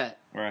eliminate that,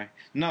 Right.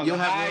 No, You'll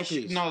the have high world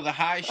peace. No, the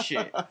high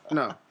shit.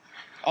 no,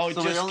 Oh, So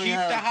they just only keep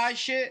have- the high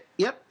shit?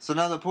 yep, So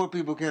now the poor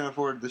people can't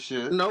afford the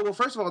shit. no. Well,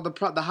 first of all,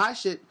 the high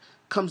shit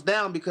comes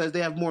down because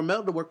they have more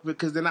metal to work with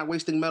because they're not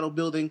wasting metal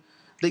building.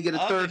 They get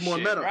a Other third more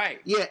shit, metal. right.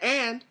 Yeah,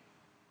 and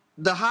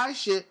the high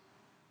shit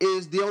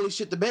is the only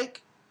shit to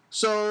make.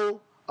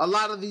 So a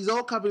lot of these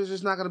old companies are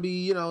just not going to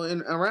be,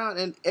 around,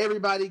 and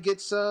everybody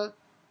gets.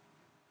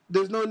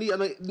 There's no need. I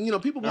mean,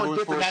 people want Everyone's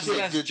different That's forced to shit. make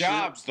less good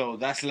jobs, though.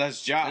 That's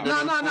less jobs.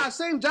 And No,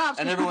 same jobs.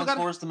 And 'cause everyone's people gotta-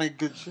 forced to make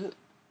good shit.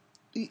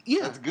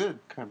 Yeah, That's good,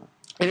 kind of.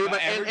 and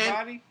But and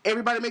everybody?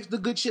 everybody makes the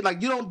good shit.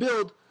 Like you don't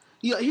build.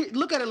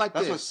 Look at it like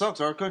That's this. what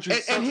sucks. Our country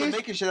And sucks at here's-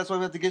 making shit. That's why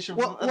we have to get shit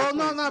Well, from other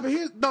no,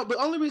 places. but the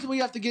only reason we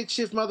have to get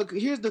shit from other.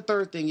 Here's the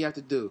third thing you have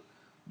to do.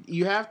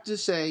 You have to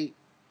say,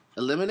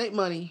 eliminate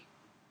money.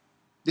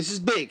 This is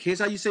big. Here's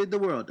how you save the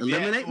world.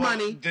 Eliminate Yeah, well,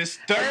 Money. This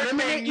third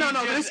thing you but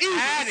just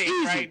added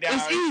right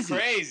now is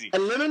crazy.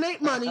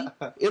 Eliminate money.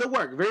 It'll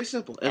work. Very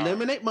simple. All right.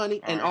 Eliminate money,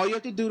 and All right. all you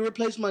have to do to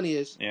replace money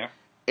is Yeah.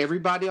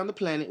 everybody on the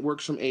planet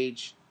works from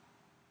age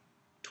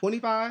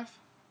 25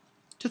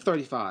 to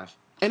 35,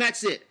 and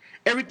that's it.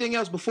 Everything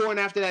else before and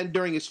after that and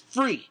during is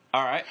free.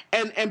 All right.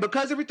 And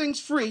because everything's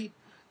free,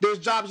 there's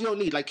jobs you don't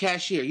need, like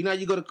cashier. You know how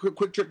you go to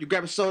Quick Trip, you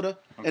grab a soda,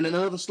 and then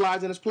another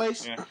slides in its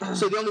place? Yeah.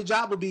 So the only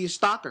job will be a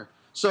stocker.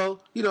 So,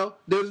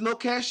 there's no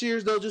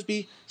cashiers. There'll just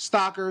be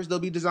stockers. There'll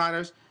be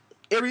designers.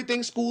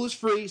 Everything school is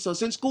free. So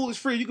since school is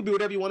free, you can be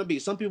whatever you want to be.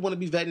 Some people want to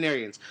be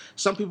veterinarians.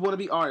 Some people want to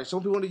be artists.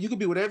 Some people you can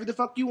be whatever the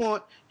fuck you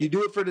want. You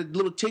do it for the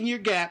little 10-year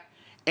gap,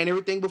 and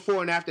everything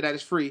before and after that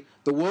is free.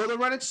 The world will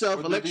run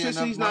itself. Would there be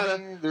Electricity's enough not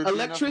money? There'd be enough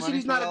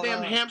electricity's money not for a all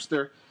damn that?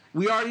 hamster.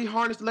 We already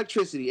harnessed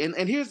electricity. And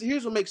here's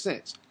what makes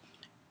sense.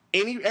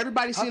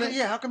 Everybody's How seen come,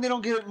 it. how come they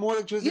don't get more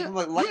electricity from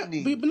like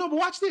lightning? But no, but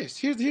watch this.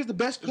 Here's the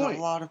best There's point.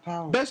 a lot of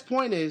power. Best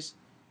point is,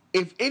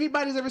 if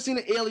anybody's ever seen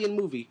an alien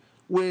movie,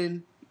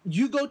 when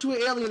you go to an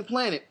alien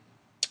planet,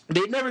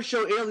 they never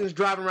show aliens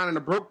driving around in a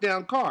broke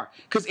down car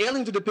because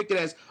aliens are depicted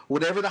as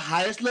whatever the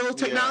highest level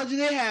technology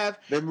they have.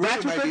 That really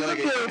That's what might they're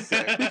be gonna like build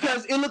insect.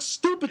 because it looks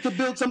stupid to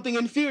build something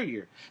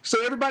inferior.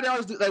 So everybody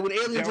always do, like when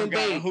aliens They don't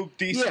got a invade.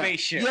 hoopty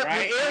spaceship,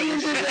 right? When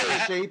aliens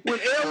invade, Shape. when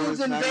aliens So it's nice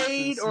and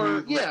invade, or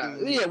smooth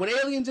looking. when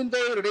aliens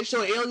invade, or they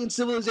show alien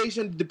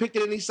civilization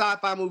depicted in these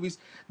sci-fi movies,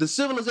 the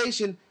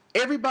civilization,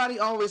 everybody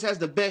always has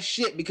the best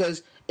shit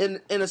because in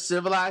a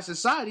civilized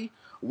society,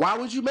 why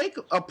would you make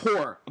a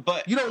poor?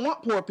 But- you don't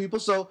want poor people,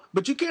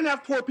 but you can't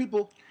have poor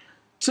people.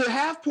 To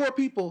have poor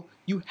people,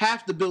 you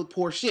have to build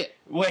poor shit.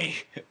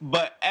 Wait,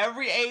 but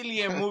every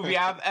alien movie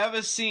I've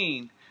ever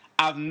seen,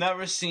 I've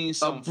never seen A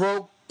some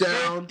broke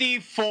down.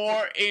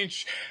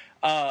 54-inch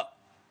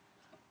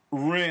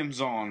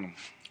rims on them.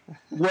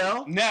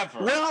 Well,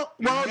 Never. Well,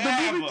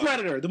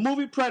 Never. The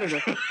movie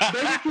Predator,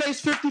 they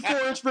replaced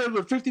 54-inch rims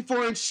with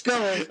 54-inch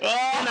skulls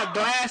in a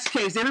glass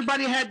case.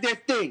 Everybody had their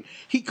thing.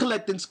 He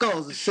collecting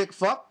skulls, a sick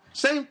fuck.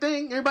 Same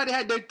thing. Everybody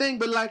had their thing,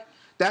 but like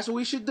that's what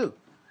we should do.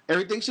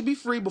 Everything should be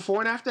free before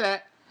and after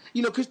that.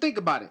 You know, because think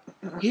about it.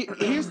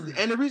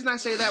 And the reason I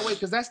say it that way,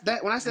 because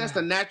when I say that's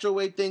the natural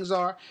way things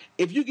are,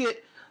 if you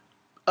get,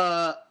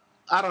 I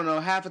don't know,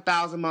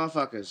 1,000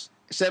 motherfuckers,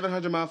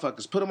 700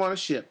 motherfuckers, put them on a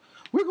ship,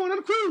 we're going on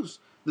a cruise.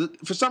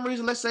 For some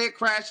reason, let's say it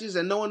crashes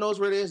and no one knows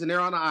where it is and they're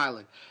on an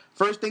island.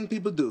 First thing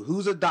people do,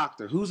 who's a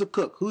doctor, who's a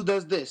cook, who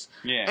does this?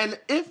 Yeah. And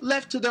if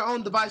left to their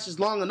own devices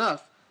long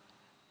enough,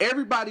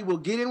 everybody will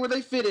get in where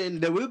they fit in.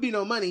 There will be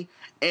no money.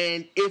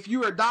 And if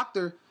you're a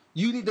doctor,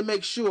 you need to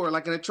make sure,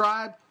 like in a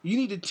tribe, you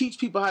need to teach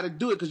people how to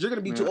do it because you're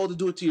going to be too old to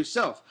do it to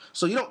yourself.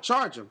 So you don't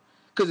charge them.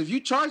 Because if you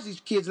charge these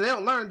kids and they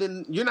don't learn,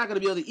 then you're not going to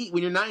be able to eat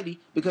when you're 90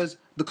 because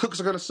the cooks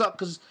are going to suck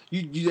because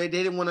they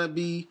didn't want to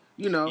be,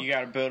 you know. You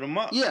got to build them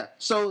up. Yeah.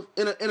 So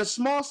in a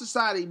small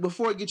society,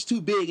 before it gets too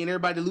big and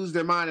everybody loses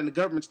their mind and the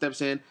government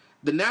steps in,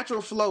 the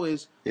natural flow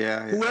is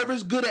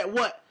whoever's good at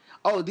what.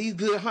 Oh, these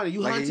good hunting.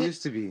 You like hunt it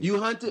used to be. You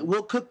hunt it.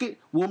 We'll cook it.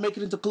 We'll make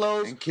it into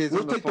clothes. And kids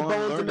we'll on the take the farm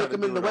bones learn and make how to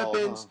them into do it all,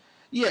 weapons. huh?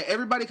 Yeah,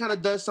 everybody kind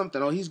of does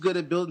something. Oh, he's good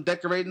at building,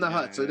 decorating the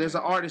hut. So there's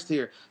an artist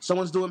here.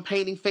 Someone's doing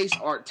painting, face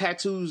art,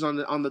 tattoos on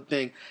the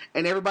thing,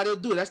 and everybody will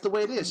do it. That's the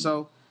way it is.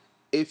 So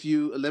if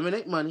you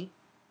eliminate money,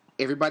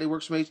 everybody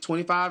works from age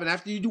 25, and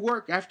after you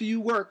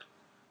work,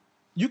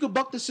 you can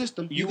buck the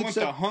system. You can want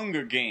say, the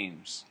Hunger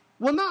Games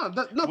well, no,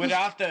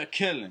 without the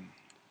killing.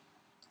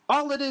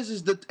 all it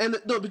is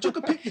but you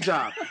can pick the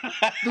job.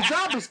 The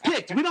job is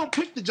picked. We don't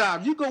pick the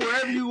job. You go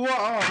wherever you want.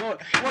 Oh,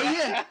 well,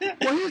 yeah.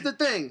 Well, here's the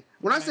thing.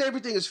 When I say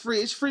everything is free,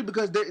 it's free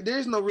because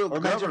there's no real Or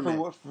imagine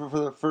government. for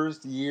the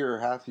first year,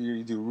 half year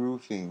you do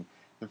roofing.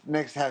 The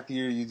next half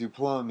year you do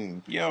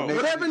plumbing. Yo, The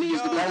next whatever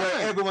needs to be that way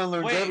done. everyone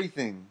learns Wait.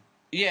 everything.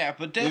 Yeah,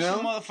 but there's You know?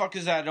 some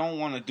motherfuckers that don't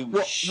want to do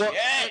Well, shit.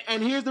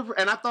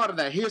 and I thought of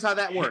that. Here's how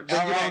that works.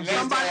 All right,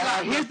 Somebody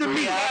let's- here's the free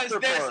meat. Because after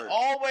there's part.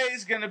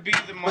 always gonna be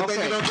the But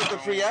then you don't get the motherfucker.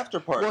 free after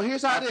part. Well,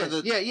 here's how it After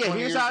is. the Yeah, 20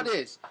 here's years how it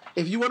is.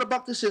 If you want to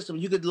buck the system,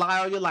 you could lie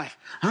all your life.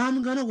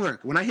 I'm gonna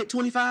work. When I hit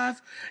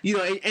 25, you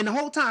know, and the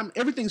whole time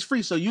everything's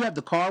free. So you have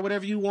the car,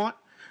 whatever you want.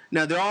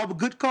 Now they're all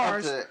good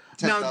cars. Up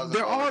to Now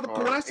they're all the.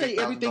 $10,000 When I say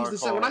car, everything's the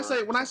same,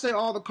 when I say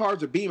all the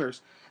cars are Beamers,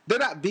 they're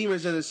not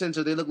Beamers in the sense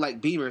that they look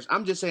like Beamers.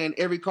 I'm just saying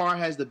every car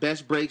has the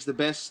best brakes, the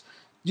best.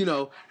 You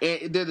know,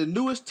 and they're the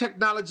newest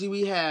technology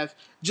we have,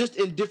 just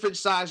in different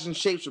sizes and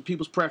shapes for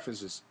people's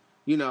preferences.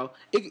 You know,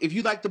 if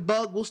you like the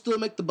Bug, we'll still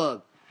make the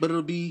Bug, but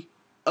it'll be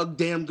a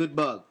damn good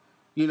Bug.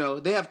 You know,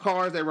 they have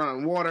cars that run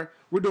on water.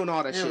 We're doing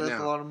all that Yeah, shit that's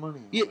now. a lot of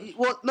money. Yeah,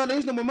 well, no,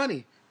 there's no more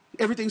money.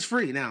 Everything's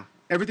free now.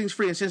 Everything's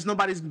free, and since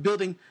nobody's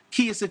building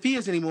Kia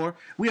Sophias anymore,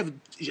 we have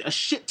a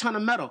shit ton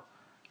of metal.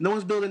 No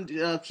one's building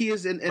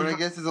Kias and But I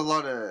guess there's a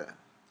lot of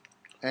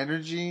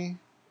energy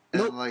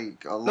and Nope.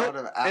 like a lot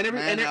of and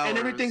man-hours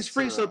everything's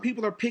free, to- so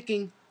people are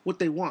picking what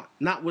they want.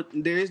 Not what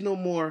there is no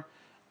more.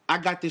 I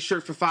got this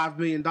shirt for $5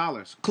 million.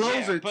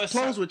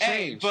 Clothes would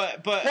change.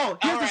 But Whoa,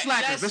 here's all the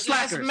slackers. The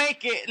slackers. Let's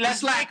make it. The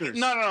Let's make slackers. it.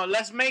 No.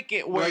 Let's make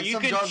it where Like, you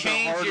some can jobs are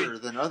change harder your.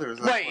 than others.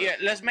 Right. Yeah.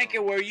 Let's make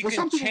it where you Well,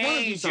 can some people want to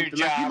do change your something.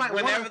 Like you job might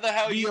whenever want the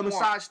hell to be you a want.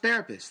 massage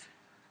therapist.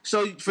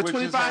 So for Which is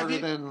 25 harder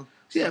years, than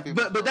yeah, some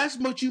people but do. that's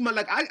what you might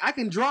like. I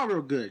can draw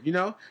real good, you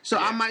know. So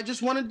I Yeah. might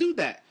just want to do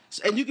that,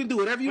 and you can do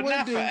whatever you But want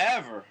not to do.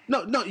 forever.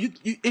 No, you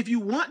if you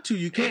want to,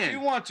 you can. If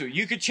you want to,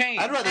 you could change.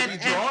 I'd rather And- be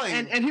and- drawing,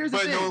 and here's the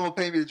but thing. no one will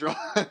pay me to draw.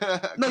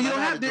 No, you don't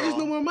have. There is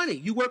no more money.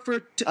 You work for.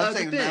 I'm the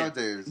saying thing.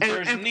 nowadays.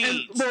 There's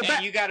needs, well,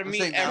 and you got to I'm meet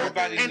saying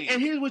everybody's nowadays. needs.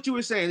 And here's what you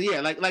were saying. Yeah,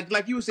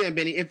 like you were saying,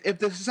 Benny. If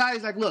the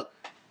society's like, look,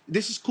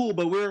 this is cool,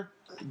 but we're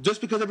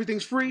just because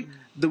everything's free,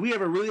 that we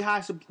have a really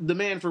high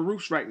demand for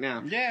roofs right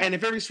now. Yeah. And if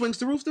everybody swings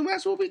to roofs, then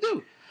that's what we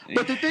do.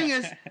 But the thing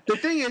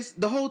is,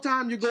 the whole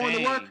time you're going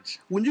to work, Change.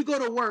 when you go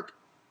to work,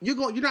 you're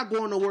not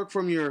going to work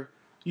from your,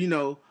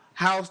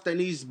 house that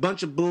needs a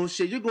bunch of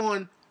bullshit. You're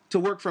going to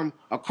work from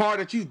a car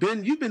that you've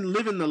been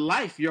living the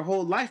life your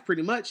whole life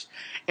pretty much.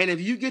 And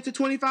if you get to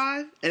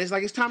 25 and it's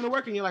like it's time to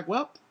work, and you're like,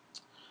 well,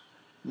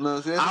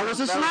 No, see, I was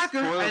a slacker,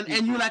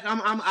 and you're like,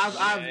 I've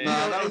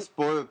that would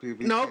spoil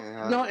people. You no, can't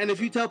have no, it. and if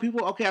you tell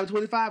people, okay, I'm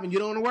 25 and you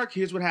don't want to work,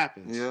 here's what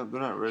happens. Yeah,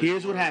 they're not ready.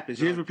 Here's for what it. happens.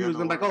 They're Here's where not people's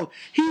gonna be like, gonna oh,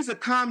 he's a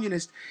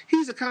communist.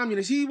 He's a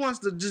communist. He wants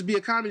to just be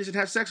a communist and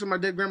have sex with my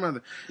dead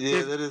grandmother. Yeah,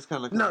 If- that is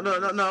kind of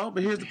no.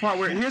 But here's the part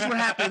where here's what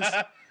happens.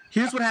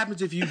 Here's what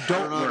happens if you I don't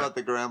don't know work. about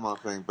the grandma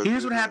thing, but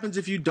Here's what happens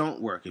if you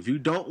don't work. If you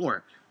don't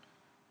work,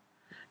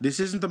 this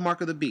isn't the mark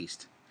of the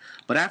beast.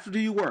 But after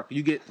you work,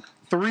 you get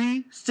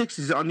 3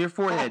 6s on your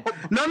forehead.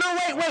 No,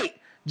 wait.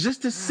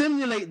 Just to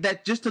simulate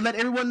that, just to let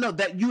everyone know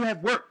that you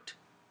have worked.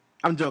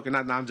 I'm joking.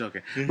 I'm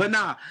joking.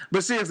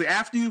 But seriously,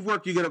 after you've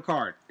worked, you get a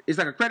card. It's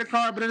like a credit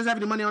card, but it doesn't have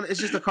any money on it. It's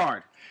just a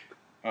card.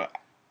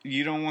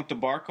 You don't want the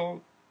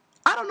barcode?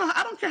 I don't know.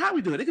 I don't care how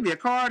we do it. It could be a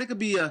card. It could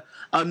be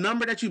a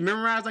number that you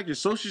memorize, like your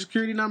social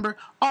security number.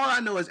 All I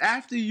know is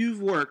after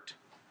you've worked,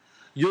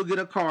 you'll get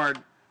a card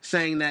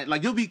saying that,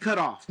 like, you'll be cut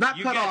off. Not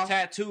You cut get off.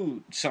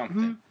 tattooed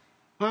something.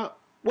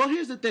 Well,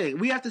 here's the thing.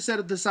 We have to set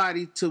a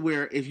society to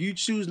where if you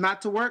choose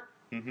not to work,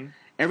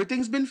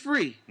 everything's been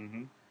free.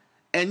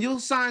 And you'll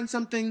sign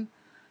something,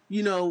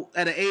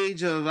 at an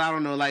age of,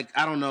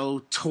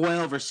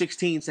 12 or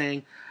 16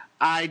 saying,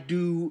 I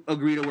do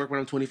agree to work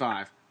when I'm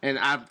 25. And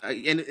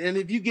and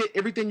if you get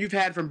everything you've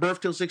had from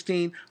birth till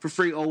 16 for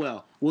free, oh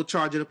well. We'll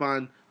charge it up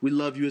on, we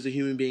love you as a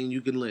human being,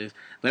 you can live.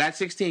 But at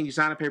 16, you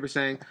sign a paper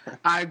saying,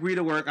 I agree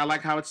to work, I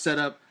like how it's set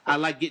up, I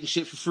like getting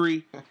shit for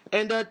free.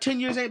 And 10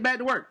 years ain't bad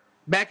to work.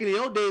 Back in the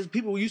old days,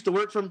 people used to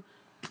work from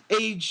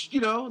age,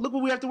 look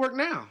what we have to work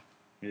now.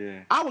 Yeah.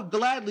 I would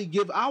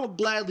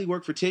gladly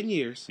work for 10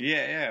 years.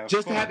 Yeah.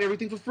 Just to have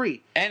everything for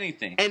free.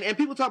 Anything. And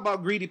people talk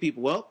about greedy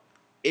people. Well,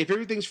 if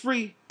everything's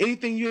free,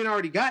 anything you ain't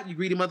already got, you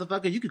greedy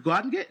motherfucker, you could go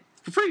out and get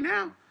for free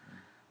now.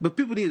 But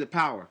people need the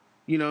power,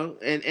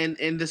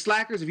 and the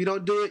slackers, if you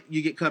don't do it,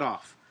 you get cut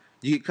off.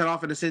 You get cut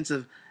off in the sense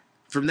of,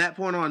 from that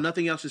point on,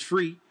 nothing else is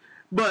free.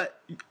 But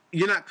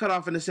you're not cut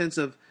off in the sense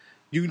of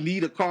you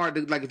need a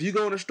card. Like if you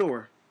go in a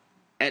store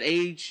at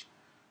age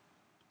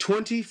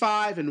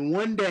 25 in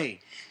one day,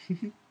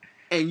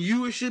 and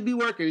you should be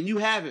working, and you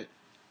have it,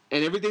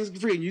 and everything's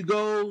free, and you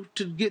go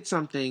to get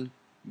something,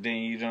 then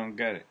you don't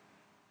get it.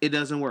 It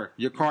doesn't work.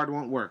 Your card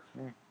won't work.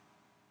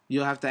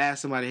 You'll have to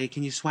ask somebody, hey,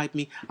 can you swipe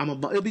me?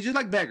 It'll be just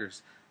like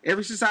beggars.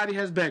 Every society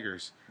has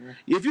beggars.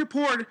 If you're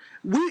poor,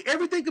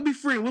 everything could be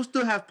free. We'll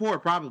still have poor,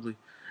 probably.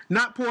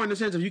 Not poor in the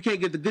sense of you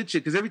can't get the good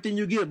shit, because everything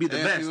you get will be the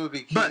best. People would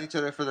be killing each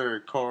other for their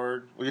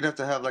card. Well, you'd have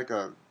to have like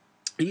a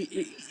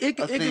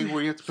thing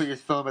where you have to put your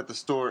thumb at the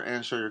store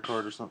and show your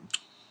card or something.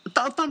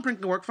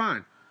 Thumbprint can work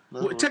fine.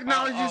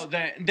 Technology.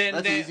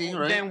 That's easy,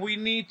 right? Then we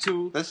need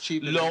to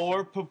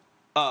lower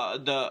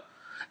the.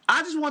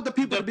 I just want the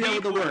people to be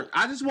able to work.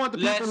 I just want the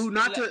people who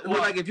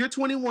like, if you're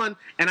 21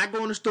 and I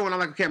go in the store and I'm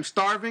like, okay, I'm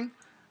starving,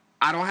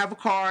 I don't have a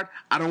card,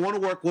 I don't want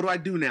to work, what do I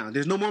do now?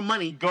 There's no more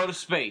money. Go to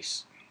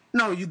space.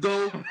 No, you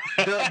go,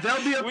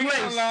 there'll be a place. We're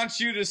going to launch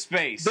you to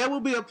space. There will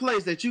be a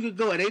place that you could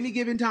go at any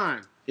given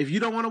time. If you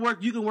don't want to work,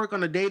 you can work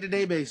on a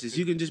day-to-day basis.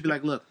 You can just be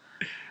like, look,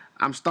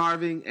 I'm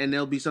starving, and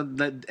there'll be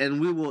something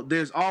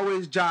there's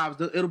always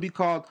jobs. It'll be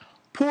called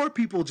poor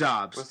people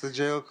jobs. What's the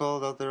jail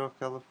called out there in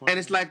California? And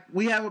it's like,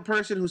 we have a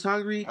person who's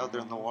hungry. Out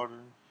there in the water.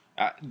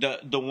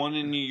 The one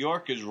in New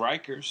York is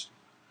Rikers.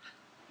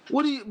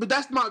 But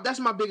that's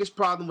my biggest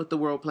problem with the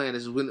world plan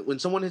is when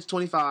someone hits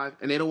 25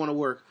 and they don't want to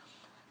work,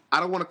 I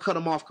don't want to cut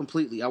them off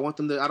completely. I want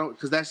them to,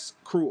 because that's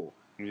cruel.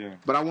 Yeah.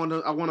 But I want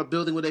a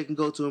building where they can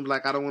go to and be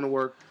like, I don't want to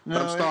work, but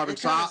I'm starving.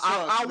 So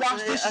I'll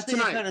wash dishes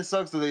tonight. It kind of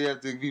sucks that you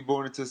have to be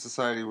born into a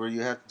society where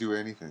you have to do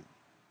anything.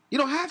 You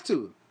don't have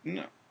to.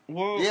 No.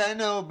 Well, yeah, I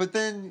know, but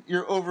then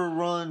you're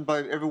overrun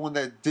by everyone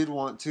that did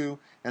want to,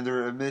 and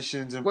their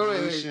emissions and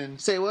pollution.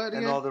 Say what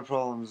again? And all their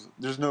problems.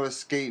 There's no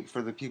escape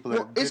for the people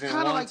that didn't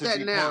want to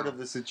be part of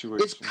the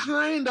situation. It's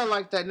kind of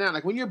like that now.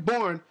 Like when you're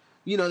born,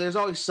 there's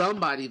always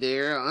somebody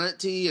there, an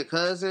auntie, a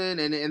cousin,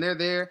 and they're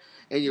there,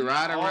 and you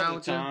ride around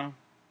with them.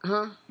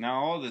 Huh? Not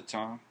all the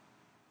time.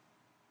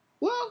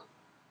 Well,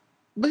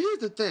 but here's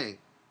the thing.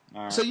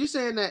 Right. So you're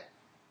saying that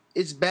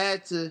it's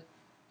bad to,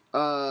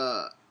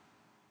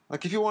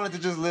 like if you wanted to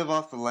just live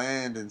off the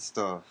land and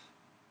stuff.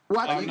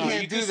 Well, you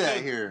can't do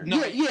that here.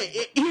 No,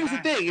 here's the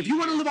thing. If you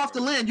want to live off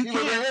the land, you can.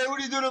 Like, hey, what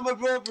are you doing on my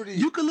property?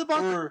 You can live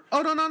off. No.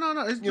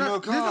 It's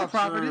not no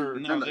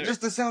property.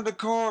 Just the sound of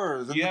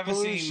cars. And you haven't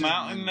seen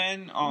Mountain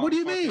Men? On what do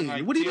you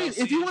mean? What do you mean?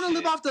 If you want to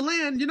live off the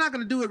land, you're not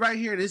going to do it right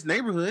here in this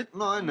neighborhood.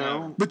 No, I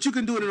know. But you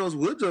can do it in those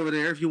woods over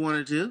there if you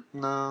wanted to.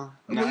 No.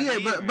 Well, yeah,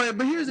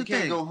 but here's the thing. You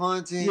can't go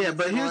hunting. Yeah,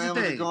 but here's the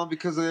thing. Gone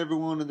because of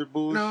everyone and their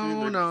bullshit.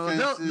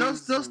 No.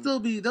 There'll still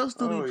be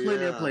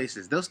plenty of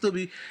places. There'll still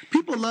be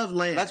people love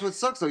land. That's what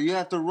sucks though. You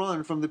have to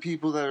run from the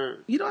people that are.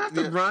 You don't have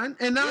to run,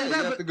 and not you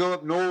have to go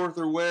up north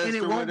or west, and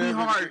it won't be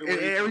hard. And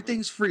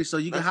everything's free, so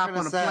you can hop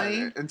on a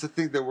plane. And to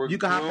think that you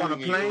can hop on a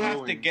plane. You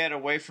have to get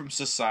away from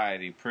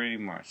society, pretty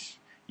much.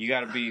 You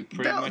got to be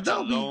pretty much a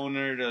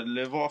loner to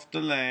live off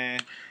the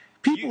land.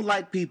 People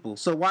like people,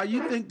 so while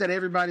you think that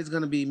everybody's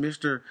going to be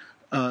Mr.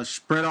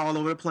 Spread all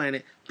over the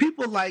planet,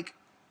 people like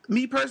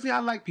me personally. I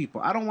like people.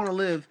 I don't want to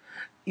live.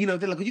 They're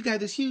like, you got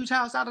this huge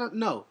house. I don't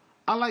know.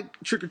 I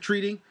like trick or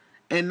treating.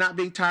 And not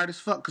being tired as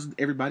fuck because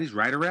everybody's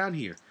right around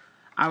here.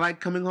 I like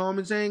coming home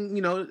and saying,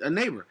 a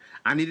neighbor,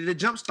 I needed a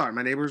jump start.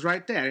 My neighbor was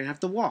right there. I didn't have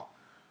to walk.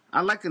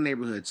 I like the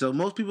neighborhood. So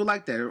most people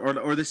like that.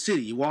 Or the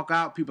city. You walk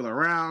out, people are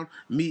around,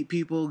 meet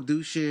people,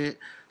 do shit.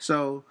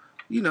 So,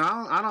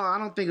 I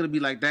don't think it'll be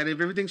like that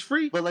if everything's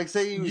free. But like,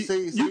 say you're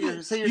 15,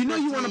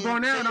 you want a bow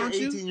and arrow, don't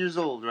you? 18 years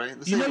old, right?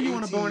 You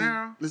want a bow and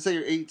arrow. Let's say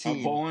you're 18.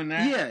 A bow and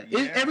arrow.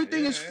 Yeah,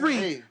 everything is free.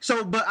 Hey.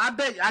 So, but I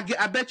bet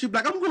you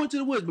like I'm going to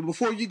the woods. But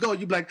before you go,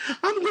 you be like,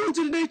 I'm going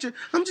to the nature.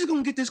 I'm just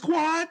gonna get this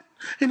quad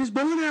and this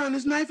bow and arrow and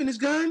this knife and this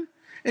gun.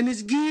 And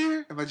his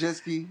gear, and my jet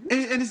ski,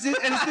 and his thing,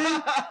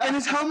 and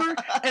his Hummer,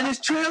 and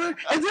his trailer,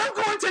 and then I'm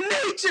going to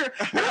nature,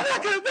 and I'm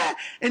not coming back.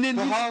 And then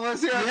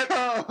Bahamas,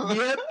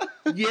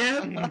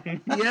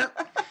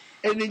 yep.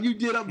 And then you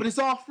did up, but it's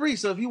all free.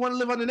 So if you want to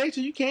live under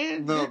nature, you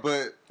can. No,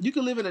 but you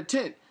can live in a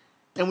tent,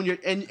 and when you're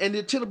and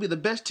the tent will be the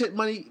best tent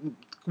money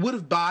would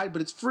have died,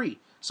 but it's free.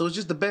 So it's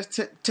just the best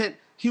tent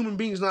human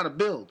beings know how to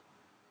build.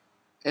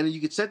 And then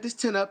you can set this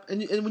tent up,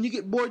 and when you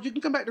get bored, you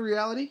can come back to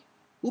reality.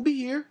 We'll be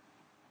here.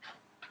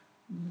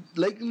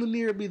 Lake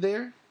Lanier will be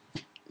there.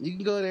 You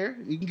can go there.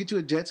 You can get you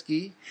a jet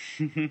ski.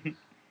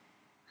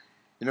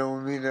 You know,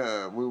 when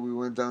we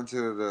went down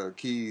to the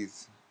Key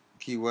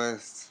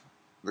West,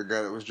 the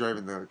guy that was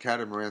driving the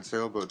catamaran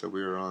sailboat that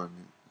we were on,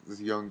 this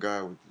young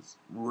guy with this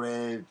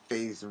red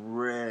face and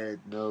red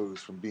nose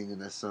from being in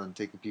the sun,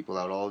 taking people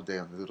out all day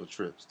on the little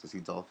trips to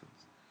see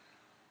dolphins.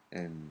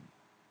 And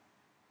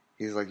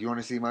he's like, "You want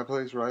to see my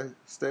place where I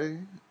stay?"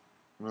 And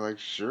we're like,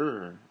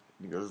 "Sure." And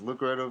he goes,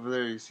 "Look right over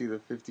there. You see the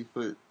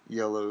 50-foot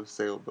yellow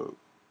sailboat."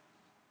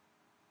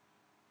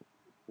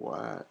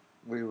 What?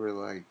 We were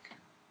like,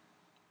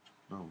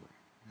 "Oh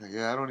my,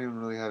 yeah, I don't even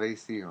really have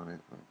AC on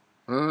it."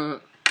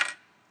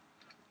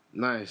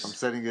 Nice. I'm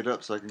setting it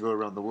up so I can go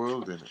around the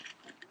world in it.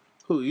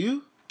 Who,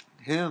 you?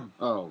 Him.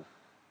 Oh.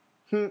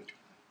 That's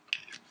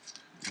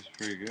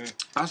pretty good.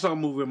 I saw a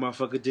movie where a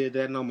motherfucker did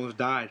that and almost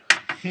died.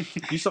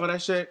 You saw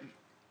that shit?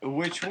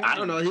 Which one? I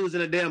don't know. He was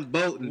in a damn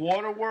boat. And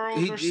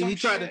Waterworld or some he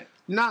tried shit?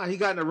 He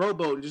got in a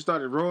rowboat and just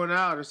started rowing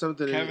out or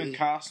something. Kevin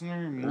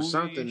Costner movie or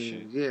something.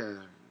 Shit.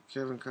 Yeah.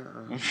 Kevin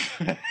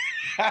Costner.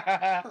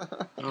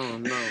 Oh,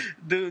 no.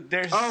 Dude,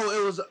 there's...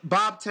 Oh, it was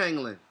Bob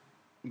Tanglin.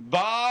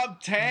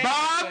 Bob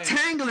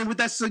Tanglin with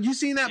that. So you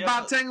seen that? Yeah,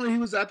 Bob Tanglin? He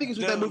was. I think he was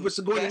with that movie with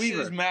Sigourney Weaver.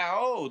 That shit's mad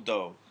old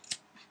though.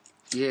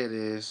 Yeah, it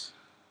is.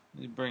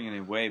 He's bringing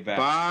it way back.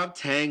 Bob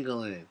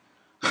Tanglin.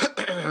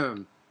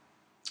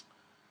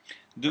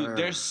 Dude,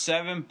 there's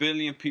 7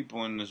 billion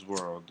people in this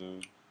world,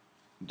 dude.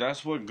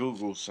 That's what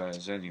Google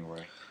says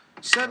anyway.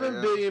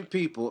 7 billion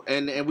people,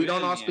 and we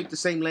don't all speak the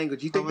same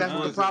language. You think that's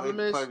what the problem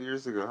is? 5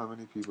 years ago, how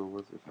many people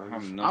was it?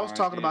 I was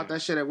talking about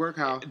that shit at work.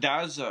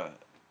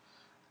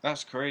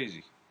 That's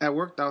crazy. At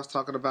work, I was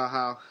talking about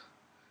how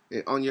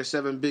on your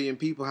 7 billion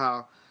people,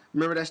 how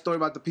remember that story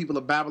about the people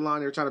of Babylon?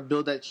 They were trying to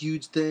build that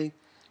huge thing,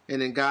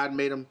 and then God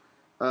made them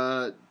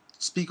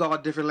speak all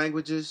different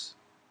languages.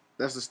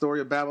 That's the story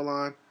of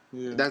Babylon.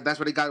 Yeah. That's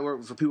what they got to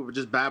work for. People were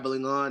just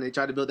babbling on. They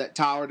tried to build that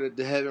tower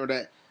to heaven or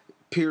that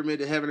pyramid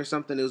to heaven or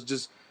something. It was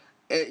just,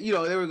 they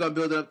were going to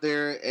build it up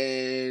there,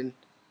 and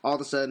all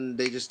of a sudden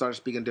they just started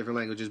speaking different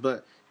languages.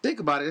 But think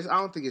about it. I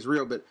don't think it's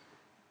real, but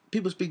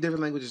people speak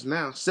different languages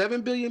now.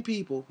 7 billion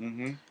people,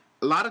 a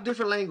lot of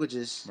different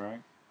languages. Right.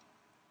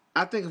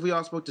 I think if we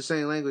all spoke the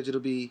same language,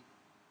 it'll be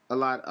a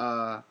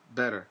lot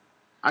better.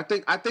 I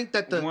think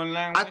that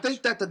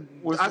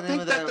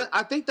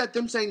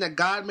them saying that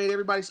God made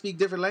everybody speak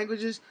different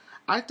languages.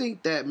 I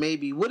think that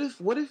maybe what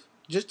if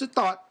just a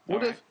thought?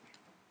 What if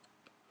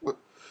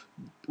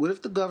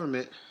the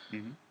government,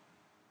 the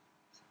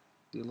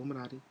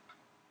Illuminati?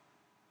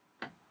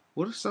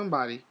 What if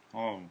somebody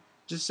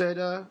just said,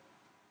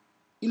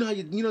 you know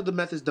how the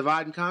method's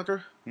divide and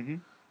conquer? Mm-hmm.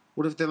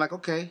 What if they're like,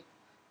 okay,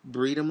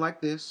 breed them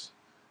like this,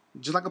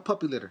 just like a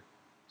puppy litter,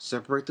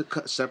 separate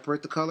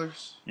the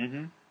colors.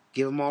 Mm-hmm.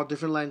 Give them all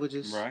different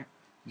languages. Right.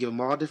 Give them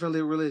all different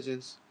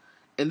religions.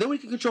 And then we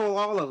can control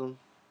all of them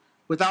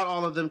without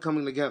all of them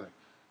coming together.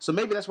 So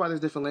maybe that's why there's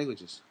different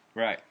languages.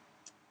 Right.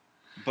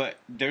 But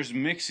there's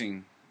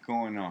mixing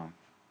going on.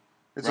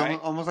 It's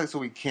almost like so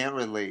we can't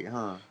relate,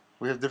 huh?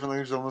 We have different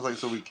languages almost like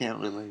so we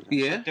can't relate.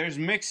 Yeah. But there's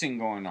mixing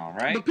going on,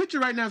 right? But picture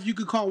right now if you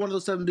could call one of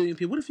those 7 billion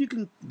people. What if you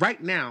can,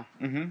 right now,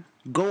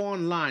 go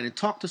online and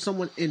talk to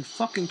someone in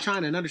fucking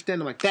China and understand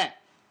them like that?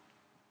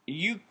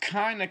 You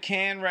kind of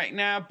can right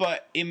now,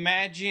 but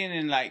imagine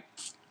and like...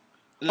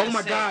 Oh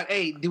my God,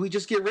 hey, did we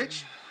just get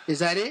rich? Is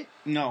that it?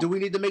 No. Do we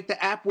need to make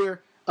the app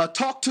where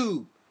talk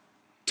to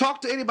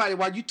anybody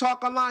while you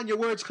talk online, your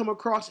words come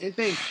across and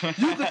things.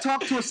 You could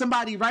talk to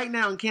somebody right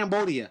now in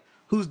Cambodia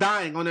who's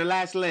dying on their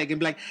last leg and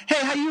be like,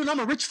 hey, how you doing? I'm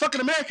a rich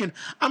fucking American.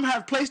 I'm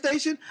having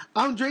PlayStation.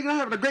 I'm drinking. I'm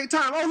having a great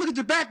time. Oh, look at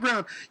your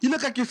background. You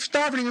look like you're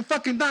starving and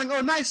fucking dying.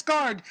 Oh, nice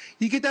scarred.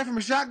 You get that from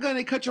a shotgun.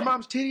 They cut your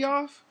mom's titty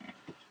off.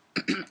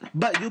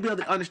 But you'll be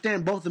able to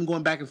understand both of them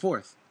going back and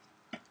forth.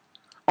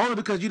 Only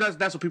because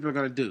that's what people are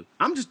going to do.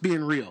 I'm just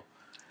being real.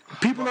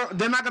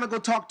 They're not going to go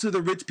talk to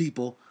the rich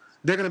people.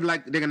 They're going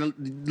to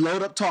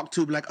load up talk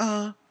to, be like,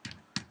 I'm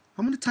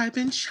going to type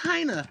in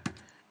China.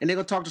 And they're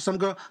going to talk to some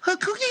girl.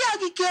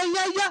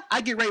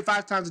 I get raped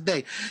 5 times a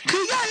day.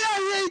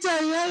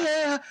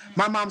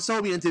 My mom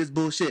sold me into this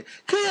bullshit.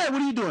 What are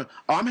you doing?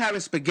 Oh, I'm having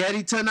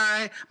spaghetti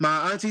tonight.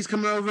 My auntie's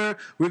coming over.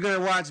 We're going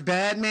to watch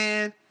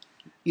Batman.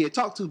 Yeah,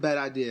 talk to, bad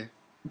idea.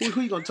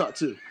 Who you gonna talk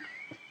to?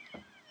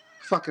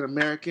 Fucking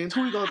Americans.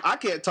 Who you gonna? I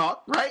can't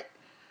talk, right?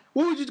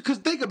 What would you? Because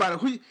think about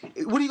it.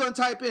 What are you gonna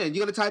type in?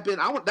 You're gonna type in.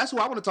 That's who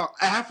I want to talk.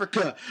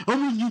 Africa. I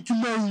want you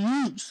to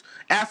know roots.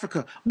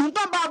 Africa. Boom,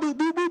 bam, bam, boo,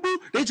 boo, boo, boo.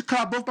 They just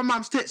cut both my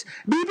mom's tits.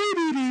 Bee, bee,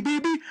 bee, bee, bee,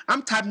 bee.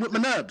 I'm typing with my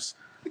nubs.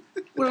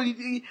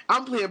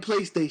 I'm playing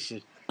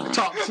PlayStation.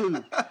 Talk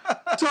to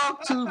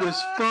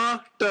was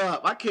fucked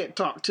up. I can't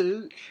talk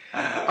to.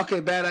 Okay,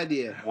 bad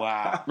idea.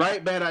 Wow.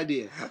 Right? Bad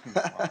idea.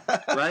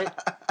 Right?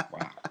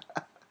 Wow.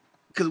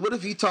 Because what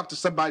if you talk to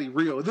somebody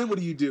real? Then what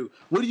do you do?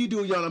 What do you do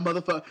when you're on a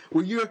motherfucker?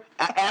 When you're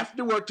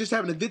after work just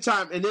having a good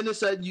time and then all of a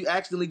sudden you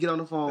accidentally get on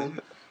the phone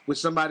with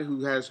somebody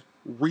who has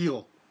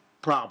real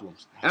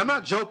problems. And I'm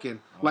not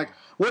joking. Like,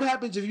 what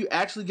happens if you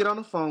actually get on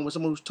the phone with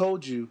someone who's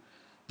told you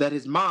that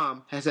his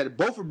mom has had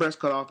both her breasts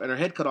cut off and her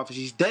head cut off and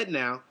she's dead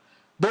now?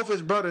 Both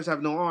his brothers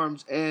have no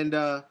arms, and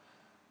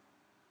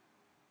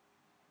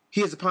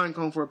he has a pine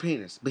cone for a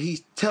penis, but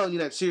he's telling you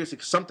that seriously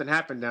because something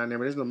happened down there,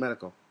 but there's no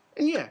medical.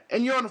 And yeah,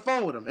 and you're on the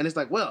phone with him, and it's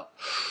like, well,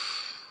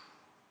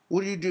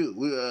 what do?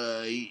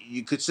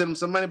 You could send him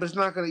some money, but it's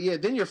not gonna. Yeah,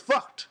 then you're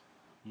fucked.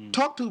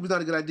 Talk tube is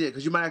not a good idea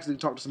because you might actually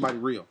talk to somebody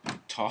real.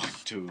 Talk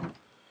tube.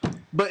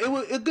 But it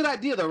was a good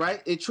idea though,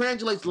 right? It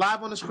translates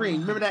live on the screen.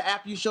 Remember that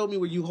app you showed me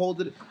where you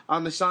hold it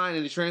on the sign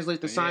and it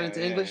translates the sign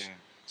into English? Yeah.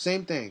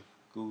 Same thing.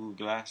 Google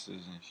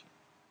Glasses and shit.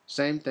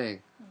 Same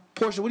thing.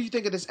 Portia, what do you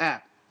think of this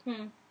app?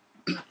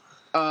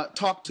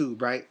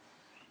 TalkTube, right?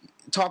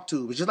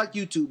 TalkTube. It's just like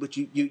YouTube, but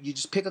you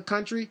just pick a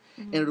country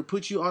and it'll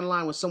put you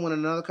online with someone in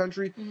another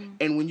country.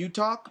 And when you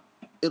talk,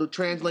 it'll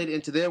translate it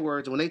into their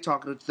words. And when they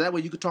talk, that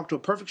way you could talk to a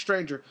perfect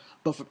stranger,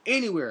 but from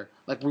anywhere,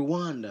 like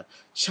Rwanda,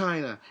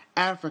 China,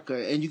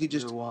 Africa, and you could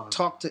just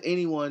talk to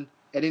anyone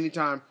at any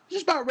time,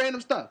 just about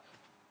random stuff.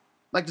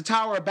 Like the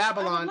Tower of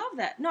Babylon. I would love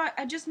that. No,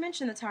 I just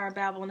mentioned the Tower of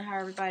Babylon and how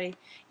everybody.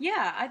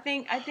 Yeah, I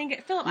think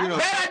it. Philip,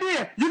 bad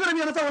idea. You're gonna be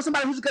on the phone with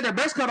somebody who's got their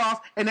breast cut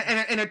off and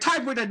a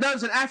typewriter that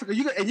does in Africa.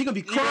 You're gonna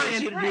be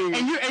crying, and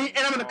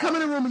I'm gonna come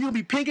in the room and you'll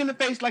be pink in the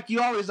face like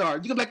you always are.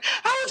 You're gonna be like,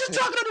 I was just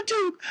talking on the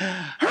tube.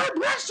 Her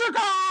breasts are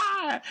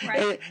gone.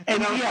 Right.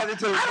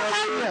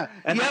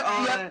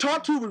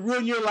 Talk to would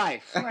ruin your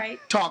life. Right.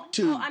 Talk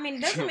to. Well, I mean,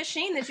 there's a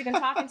machine that you can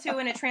talk into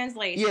and it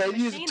translates. Yeah,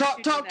 you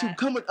just talk to.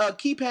 Come with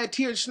keypad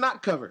tiered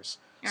snot covers.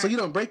 So you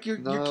don't break your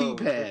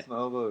keypad.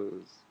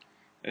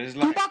 It's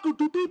like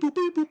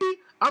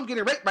I'm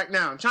getting raped right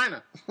now in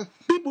China.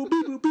 Beep boop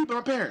beep boop beep by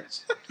my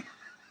parents.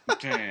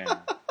 damn.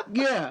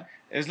 Yeah.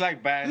 It's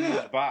like Bad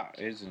News Bot,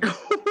 isn't it?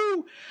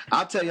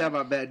 I'll tell you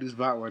about Bad News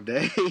Bot one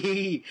day.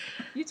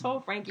 You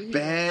told Frankie.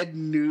 Bad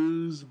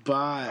News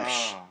Bot.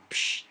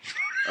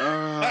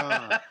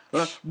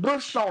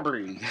 Bush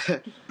Saudi.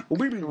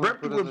 We be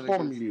repping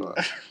informing you.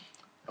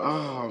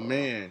 Oh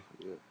man.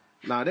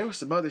 Nah, there was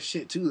some other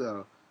shit too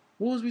though.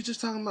 What was we just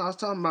talking about? I was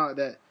talking about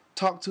that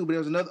Talk To, but there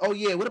was another. Oh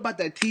yeah, what about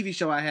that TV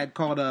show I had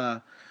called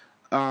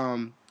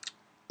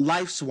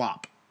Life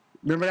Swap?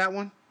 Remember that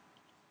one?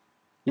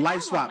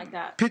 Life Swap. Like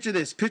that. Picture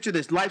this.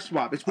 Life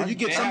Swap. It's when you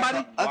get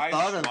somebody. I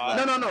thought of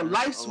that. No.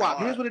 Life Swap.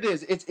 Here's what it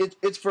is.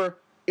 It's for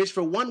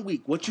 1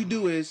 week. What you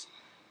do is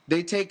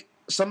they take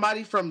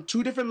somebody from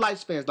 2 different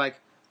lifespans.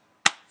 Like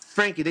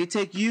Frankie, they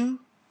take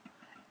you.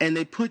 And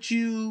they put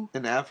you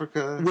in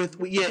Africa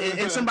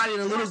and somebody in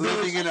a little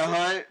village living in a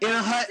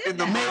hut in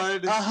the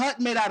mud. A hut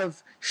made out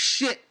of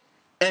shit,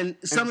 and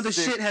some of the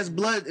shit has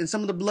blood, and some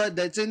of the blood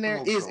that's in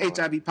there is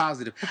HIV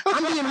positive.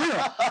 I'm being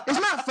real. It's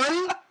not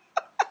funny.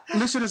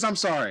 Listeners, I'm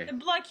sorry. The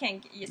blood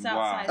can't get you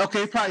outside.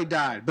 Okay, it probably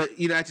died, but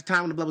at the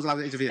time when the blood was allowed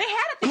to intervene. They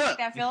had a thing like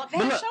that, Philip. They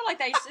had a show like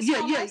that. It's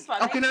called Life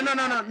Swap. Okay, no.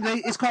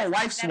 It's called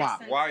Wife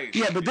Swap. Wife.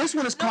 Yeah, but this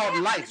one is called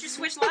Life. You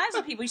switch lives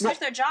with people. You switch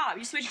their job.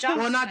 You switch jobs.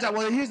 Well, not job.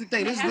 Well, here's the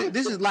thing.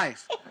 This is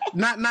life,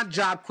 not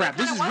job crap.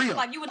 This is real.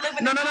 Like you would live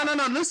in No.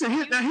 Listen,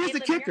 here's the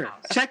kicker.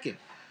 Check it.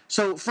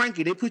 So,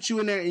 Frankie, they put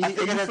you in there and you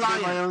fly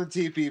in. My own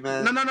teepee,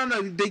 man.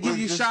 No. They give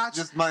you shots.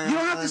 You don't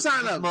have to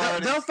sign up.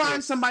 They'll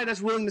find somebody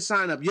that's willing to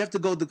sign up. You have to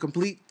go the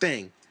complete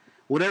thing.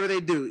 Whatever they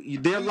do,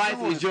 their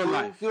life is your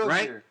life,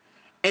 right?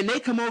 And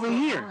they come over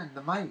here.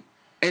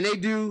 And they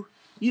do,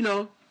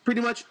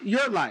 pretty much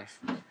your life.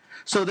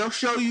 So they'll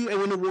show you,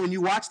 and when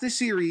you watch the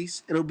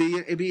series, it'll be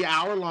an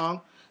hour long,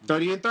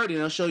 30 and 30.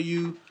 And they'll show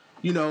you,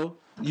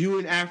 you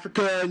in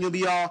Africa, and you'll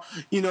be all,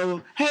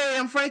 hey,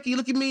 I'm Frankie,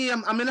 look at me,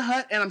 I'm in a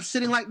hut, and I'm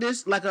sitting like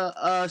this, like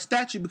a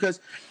statue, because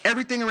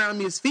everything around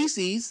me is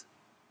feces,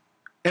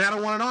 and I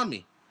don't want it on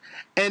me.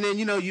 And then,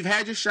 you've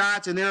had your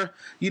shots, and they're,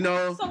 So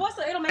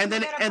it'll make you a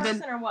better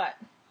person or what?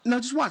 No,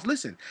 just watch.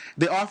 Listen.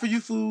 They offer you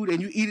food, and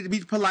you eat it to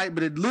be polite,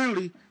 but it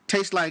literally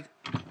tastes like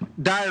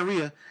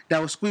diarrhea that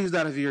was squeezed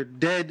out of your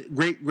dead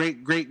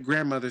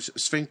great-great-great-grandmother's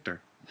sphincter.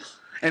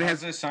 And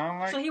Does it sound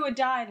like? So he would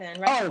die then,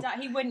 right?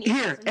 He wouldn't eat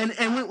here. And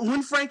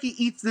when Frankie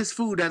eats this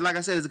food that, like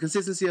I said, is the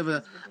consistency of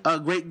a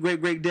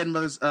great dead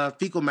mother's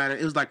fecal matter,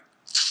 it was like,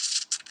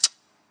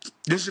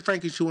 this is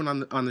Frankie chewing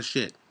on the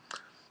shit.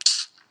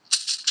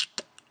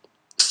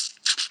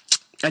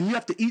 And you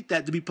have to eat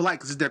that to be polite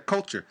because it's their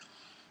culture.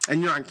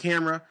 And you're on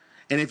camera.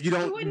 And if you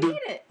don't, he wouldn't eat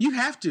it. You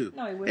have to.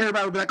 No, he wouldn't.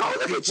 Everybody would be like, "Oh,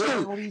 look at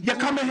you! You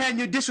come in here and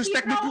you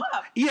disrespect me."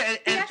 Yeah,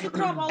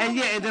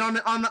 and then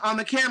on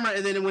the camera,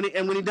 and then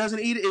when he doesn't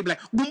eat it, it'd be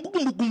like boom boom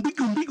boom boom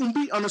boom boom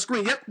boom on the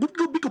screen. Yep,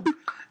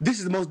 this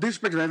is the most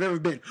disrespectful I've ever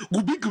been.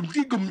 We were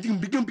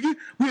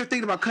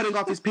thinking about cutting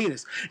off his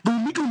penis.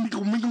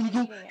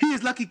 He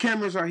is lucky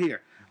cameras are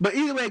here. But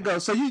either way it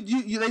goes, so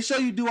they show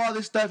you do all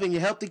this stuff and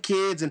you help the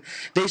kids and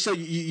they show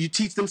you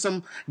teach them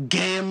some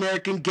gay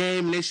American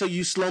game and they show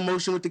you slow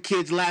motion with the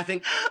kids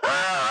laughing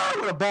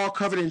with a ball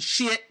covered in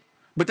shit,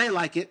 but they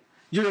like it.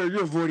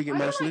 You're avoiding it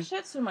mostly. Why do you like shih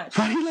tzu much?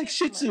 Why do you like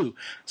shih tzu?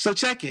 So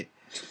check it.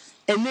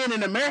 And then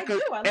in America,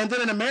 I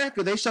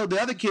do. They show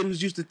the other kid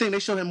who's used to think. They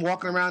show him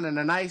walking around in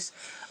a nice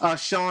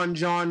Sean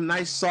John,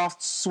 nice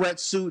soft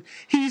sweatsuit.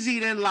 He's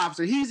eating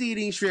lobster. He's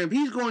eating shrimp.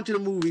 He's going to the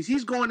movies.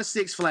 He's going to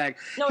Six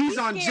Flags. No, he's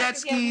on jet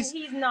skis.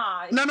 He's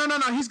not. No.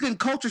 He's getting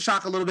culture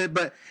shock a little bit,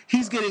 but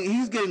he's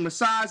getting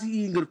massage. He's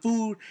eating good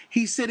food.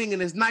 He's sitting in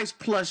his nice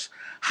plush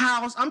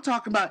house. I'm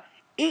talking about.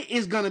 It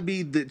is gonna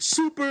be the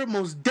super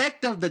most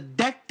decked of the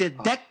decked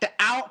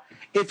out.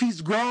 If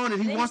he's grown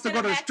and he wants to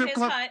go to a strip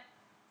club.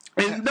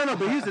 And, no,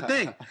 but here's the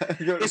thing.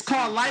 It's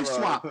called life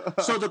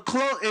swap. So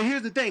and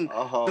here's the thing.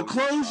 The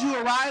clothes you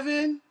arrive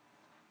in,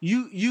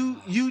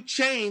 you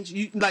change.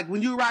 Like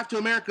when you arrive to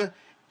America,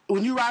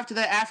 when you arrive to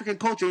that African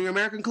culture in your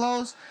American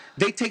clothes,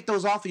 they take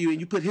those off of you and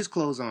you put his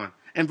clothes on,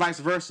 and vice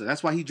versa.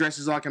 That's why he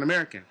dresses like an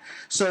American.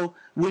 So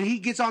when he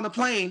gets on the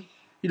plane,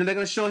 they're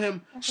gonna show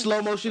him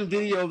slow motion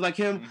video of like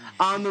him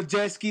on the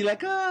jet ski,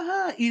 like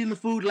eating the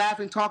food,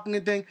 laughing, talking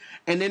and thing,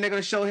 and then they're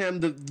gonna show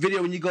him the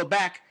video when you go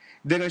back.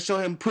 They're going to show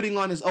him putting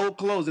on his old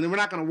clothes, and then we're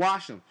not going to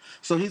wash him.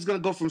 So he's going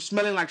to go from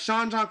smelling like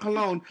Sean John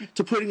cologne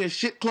to putting his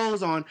shit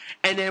clothes on,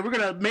 and then we're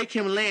going to make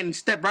him land and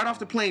step right off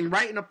the plane,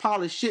 right in a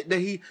pile of shit that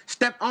he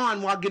stepped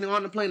on while getting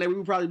on the plane that we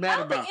were probably mad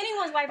about. I don't think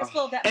anyone's life is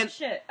full of that much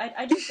shit.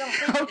 I just don't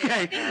think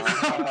Okay.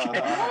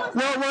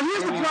 Well,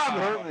 here's the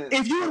problem.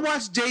 If you would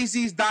watch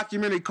Jay-Z's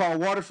documentary called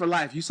Water for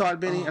Life, you saw it,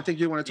 Benny? I think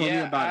you want to tell me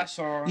about it. I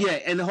saw it. Yeah,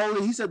 and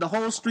he said the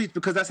whole streets,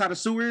 because that's how the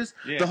sewer is,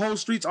 the whole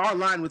streets are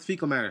lined with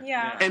fecal matter.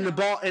 Yeah. And the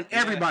ball, and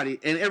everybody,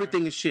 and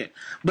everything is shit.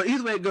 But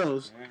either way it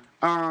goes,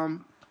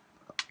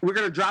 we're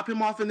gonna drop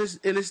him off in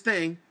this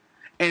thing,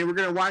 and we're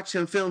gonna watch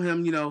him film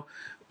him,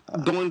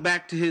 going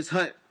back to his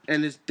hut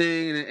and his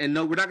thing, and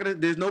no, we're not gonna.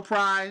 There's no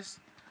prize.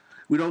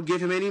 We don't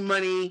give him any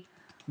money.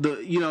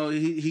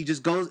 He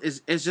just goes.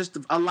 It's just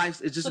a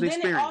life. It's just an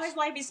experience. So then all his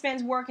life he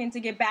spends working to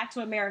get back to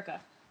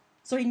America,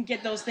 so he can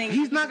get those things.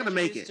 He's not gonna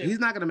make it. He's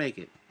not gonna make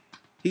it.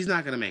 He's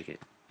not gonna make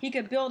it. He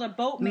could build a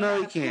boat made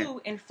out of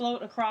poo and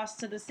float across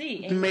to the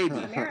sea. And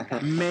Maybe.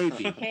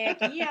 Maybe. Heck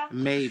yeah.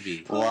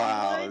 Maybe.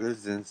 Wow, this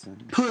is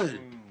insane.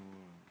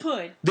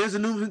 Pud. There's a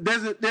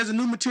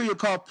new material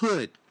called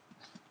Pud.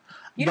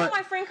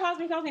 My friend calls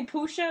me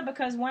Pusha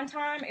because one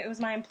time it was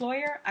my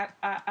employer.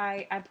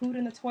 I pooed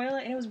in the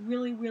toilet and it was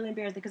really, really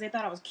embarrassing because they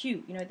thought I was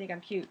cute. They think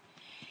I'm cute.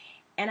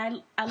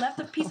 And I left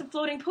a piece of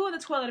floating poo in the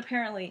toilet,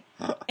 apparently.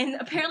 And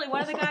apparently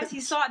one of the guys,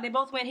 he saw it. They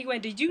both went,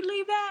 did you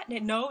leave that?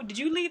 And no, did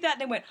you leave that?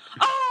 They went,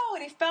 oh,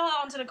 and he fell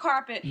out onto the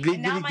carpet.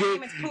 And now my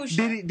name is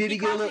Pusha. Did he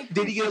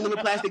get a little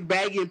plastic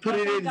baggie and put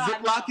it in,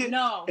 ziplock it,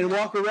 and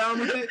walk around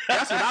with it?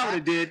 That's what I would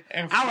have did.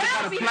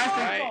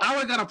 I would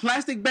have got a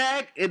plastic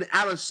bag, and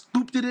I would have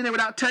scooped it in there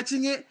without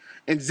touching it,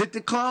 and zipped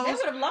it closed. They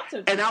would have loved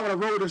to. And I would have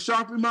rolled a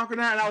Sharpie marker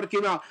down, and I would have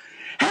came out,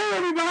 hey,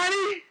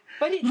 everybody!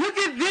 Look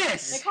at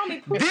this! They call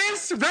me Pusha.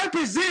 This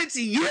represents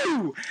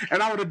you!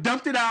 And I would have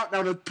dumped it out, and I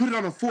would have put it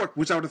on a fork,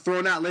 which I would have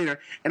thrown out later,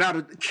 and I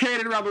would have carried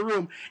it around the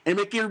room and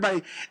make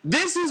everybody,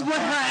 this is what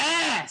her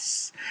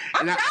ass!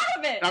 I'm proud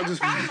of it. I'm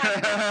proud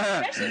of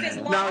it. Especially if it's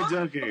long. No, I'm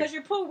joking. Because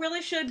your poo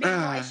really should be,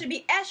 it should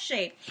be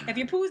S-shaped. If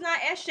your poo's not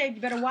S-shaped,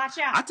 you better watch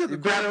out. I took a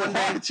crap one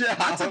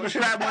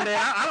day.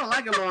 I don't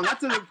like it long. I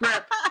took a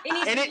crap,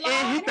 and it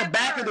hit the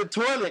back of the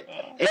toilet.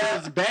 It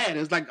was bad.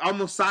 It was like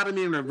almost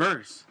sodomy in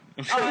reverse.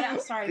 Oh, I'm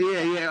sorry.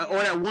 Yeah. Or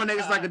that one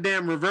that's like a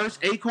damn reverse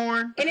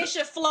acorn. And it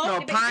should float. No,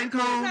 if pine it's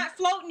cone. not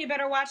floating, you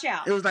better watch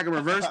out. It was like a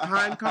reverse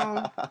pine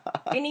cone.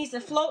 It needs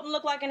to float and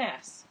look like an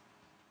S.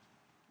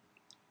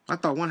 I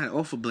thought one had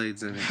Ofa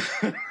blades in it.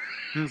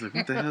 I was like,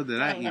 what the hell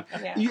did I eat?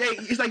 Yeah.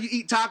 It's like you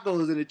eat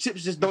tacos and the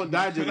chips just don't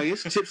digest. Like,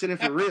 it's chips in it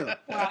for real.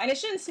 Wow, and it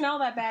shouldn't smell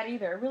that bad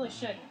either. It really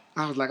shouldn't.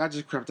 I was like, I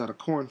just crapped out a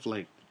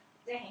cornflake.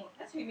 Dang,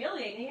 that's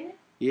humiliating, isn't it?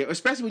 Yeah,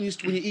 especially when you're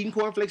eating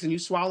cornflakes and you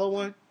swallow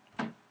one.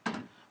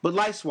 But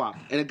life swap,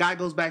 and a guy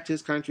goes back to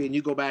his country, and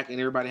you go back, and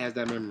everybody has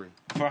that memory.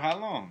 For how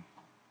long?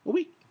 A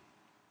week.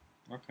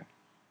 Okay.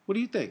 What do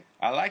you think?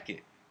 I like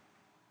it.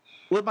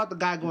 What about the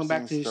guy going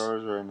back to his...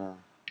 stars right now.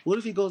 What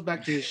if he goes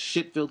back to his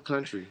shit-filled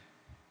country?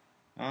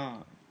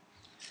 Well,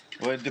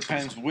 it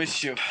depends which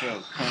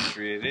shit-filled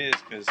country it is,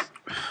 because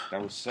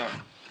that would suck.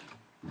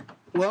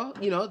 Well,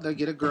 they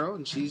get a girl,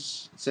 and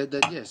she's said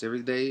that, yes, every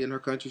day in her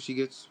country she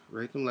gets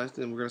raped and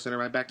molested, and we're going to send her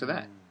right back to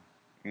that.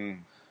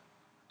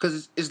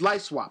 Because it's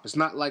life swap. It's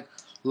not like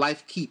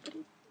life keep.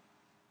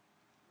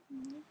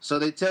 So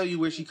they tell you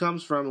where she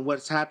comes from and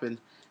what's happened,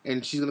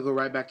 and she's going to go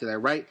right back to that,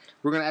 right?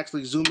 We're going to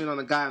actually zoom in on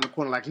the guy in the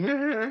corner like,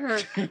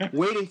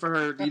 waiting for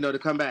her, to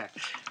come back.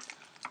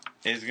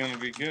 It's going to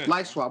be good.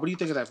 Life swap. What do you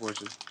think of that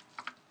portion?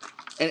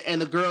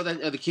 And the girl,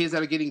 the kids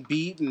that are getting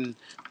beat and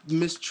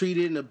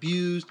mistreated and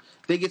abused,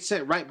 they get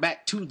sent right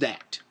back to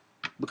that.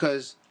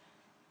 Because...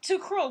 Too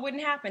cruel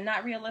wouldn't happen.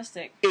 Not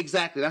realistic.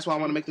 Exactly. That's why I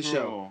want to make the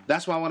show.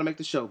 That's why I want to make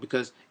the show,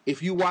 because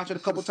if you watch it a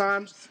couple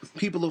times,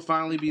 people will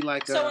finally be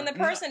like. So when the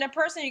person,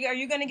 are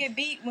you going to get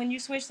beat when you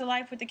switch to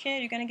life with the kid?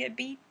 You're going to get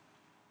beat.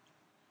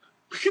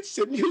 We can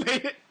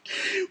simulate it.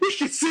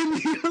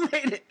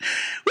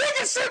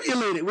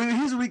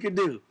 Here's what we can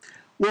do.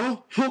 We'll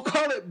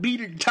call it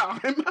beating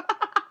time.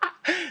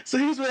 So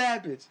here's what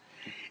happens.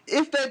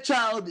 if that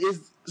child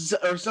is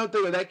or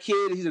something, or that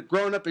kid, he's a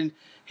grown up and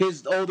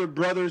his older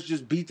brothers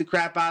just beat the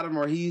crap out of him,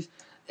 or he's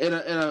in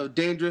a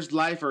dangerous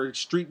life or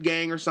street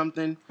gang or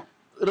something,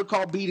 it'll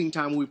call beating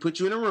time. We put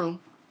you in a room.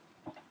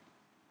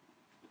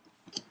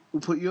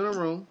 We'll put you in a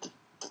room,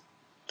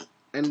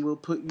 and we'll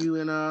put you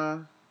in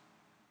a.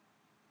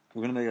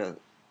 We're gonna make a.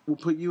 We'll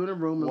put you in a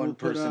room and one we'll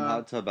put person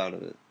hot tub out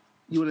of it.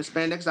 You in a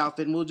spandex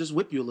outfit, and we'll just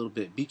whip you a little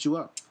bit, beat you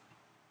up,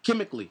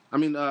 chemically. I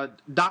mean,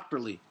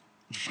 doctorly,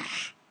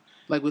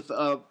 like with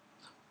a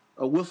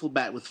wiffle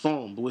bat with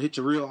foam, but we'll hit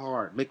you real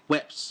hard, make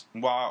webs.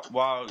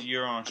 While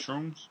you're on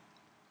shrooms.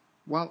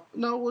 Well,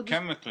 no, we'll just...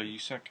 Chemically, you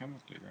said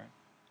chemically, right?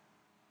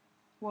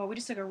 Well, we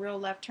just took a real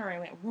left turn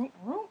and went room,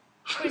 room.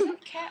 Wait, is that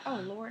a cat?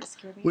 Oh Lord, it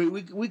scared me.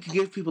 We could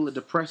give people a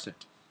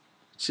depressant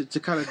to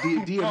kind of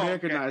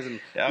de-Americanize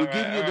them. We'll give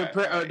you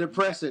a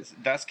depressant.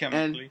 That's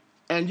chemically.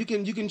 And you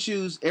can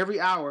choose every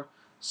hour.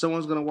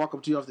 Someone's gonna walk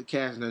up to you off the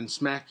cast and then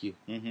smack you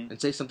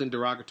and say something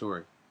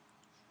derogatory,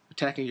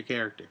 attacking your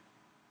character.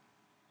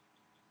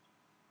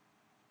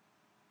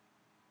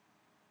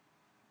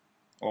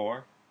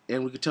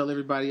 And we could tell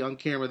everybody on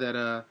camera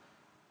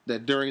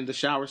that during the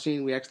shower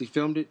scene we actually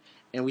filmed it,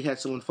 and we had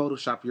someone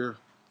Photoshop your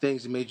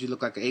things and made you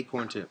look like an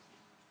acorn tip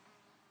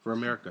for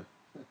America.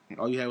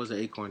 All you had was an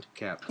acorn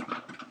cap.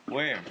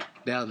 Where?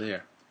 Down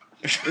there.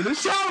 In the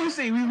shower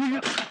scene, we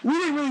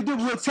didn't really do.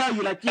 We'll tell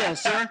you, like, yeah,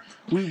 sir.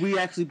 We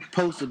actually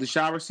posted the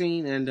shower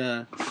scene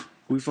and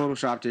we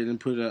photoshopped it and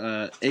put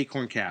a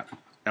acorn cap.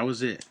 That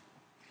was it.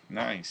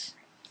 Nice.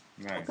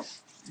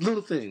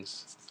 Little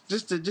things,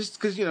 just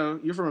because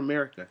you're from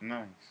America.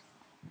 Nice.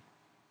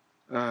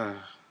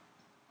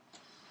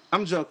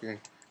 I'm joking.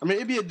 I mean,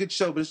 it'd be a good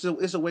show, but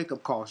it's a wake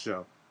up call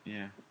show.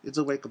 Yeah. It's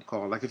a wake up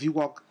call. Like if you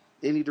walk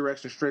any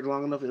direction straight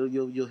long enough,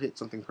 you'll hit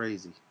something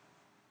crazy.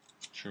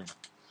 True.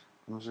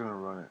 I'm just gonna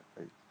run it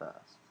like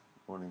fast.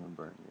 It won't even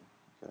burn you.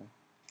 Okay.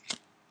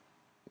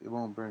 It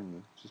won't burn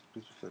you. Just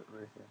put your foot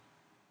right here.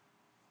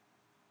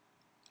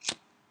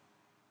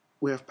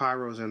 We have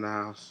pyros in the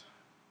house.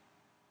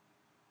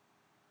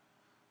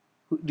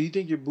 Do you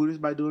think you're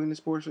Buddhist by doing this,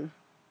 Portia?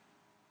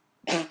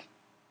 No.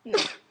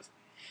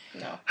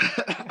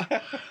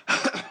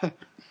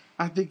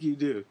 I think you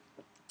do.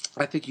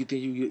 I think you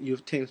think you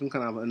obtained some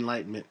kind of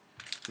enlightenment.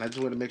 And I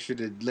just want to make sure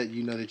to let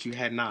you know that you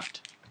had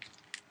not.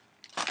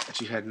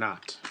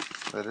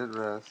 Let it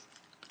rest.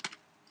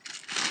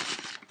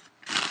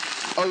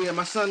 Oh yeah,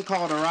 my son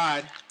called a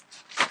ride.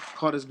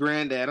 Called his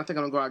granddad. I think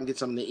I'm gonna go out and get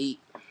something to eat.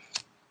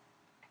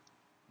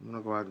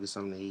 What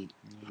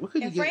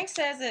could and Frank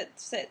says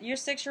that your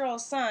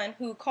 6-year-old son,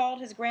 who called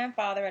his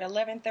grandfather at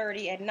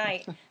 11:30 at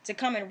night to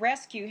come and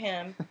rescue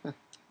him,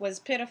 was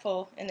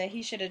pitiful, and that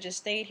he should have just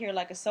stayed here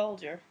like a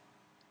soldier.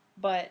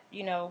 But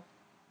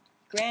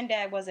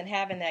Granddad wasn't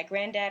having that.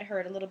 Granddad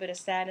heard a little bit of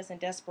sadness and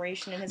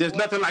desperation in his voice. There's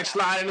nothing like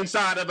sliding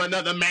inside of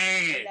another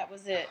man. That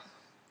was it.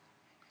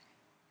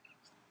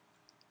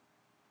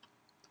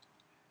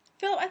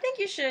 Phil, I think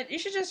you should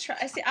just try.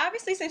 See,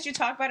 obviously, since you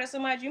talk about it so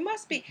much, you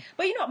must be.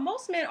 But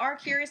most men are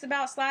curious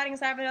about sliding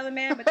inside of another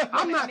man. But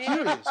I'm not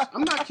curious.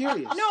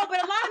 No, but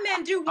a lot of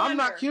men do wonder. I'm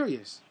not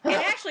curious. And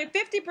actually,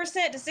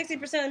 50% to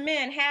 60% of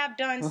men have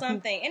done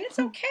something, and it's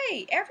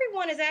okay.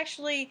 Everyone is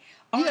actually.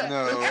 Yeah,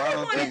 no, I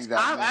don't think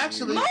that. Most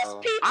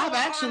people.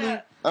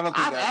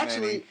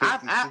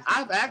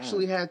 I've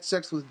actually had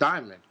sex with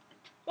Diamond.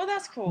 Well,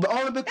 that's cool. But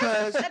only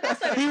because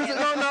he was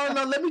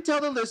no. Let me tell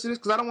the listeners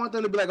because I don't want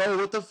them to be like, oh,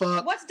 what the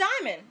fuck? What's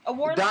Diamond? A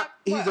warlock?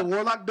 He's a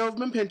warlock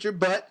Doberman Pinscher,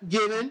 but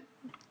given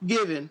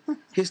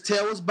his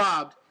tail was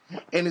bobbed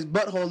and his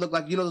butthole looked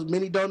like those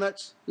mini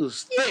donuts. It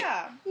was thick.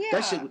 Yeah.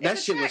 That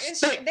shit was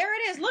thick. There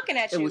it is, looking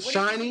at you. It was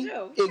shiny.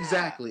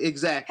 Exactly.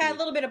 Had a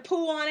little bit of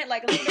poo on it,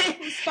 like a little bit of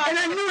poo spot. And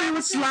I knew it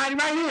was sliding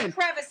right in.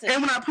 Crevices.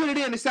 And when I put it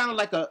in, it sounded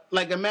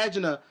like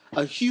imagine a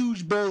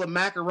huge bowl of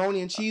macaroni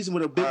and cheese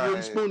with a big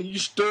wooden spoon, and you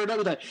stir it up.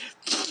 It's like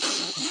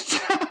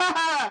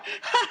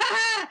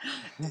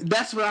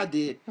that's what I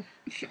did.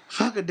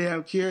 Fucking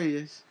damn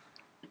curious.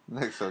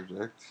 Next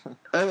subject.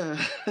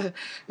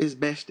 It's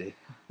bestie.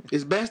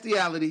 It's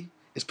bestiality.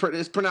 It's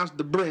pronounced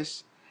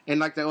debris. And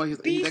like that.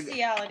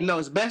 Bestiality. No,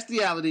 it's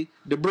bestiality,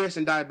 debris,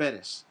 and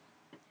diabetes.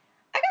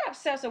 I got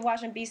obsessed with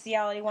watching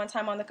bestiality one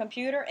time on the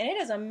computer, and it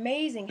is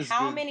amazing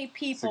how many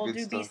people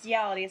do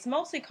bestiality. It's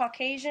mostly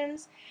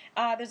Caucasians.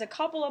 There's a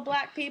couple of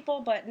black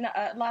people, but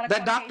a lot of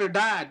That doctor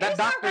died. That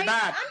doctor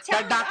died.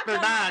 That doctor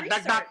died.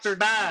 That doctor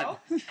died.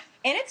 And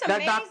it's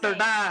amazing. That doctor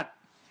died.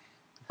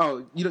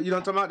 Oh, you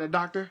don't talk about that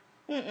doctor?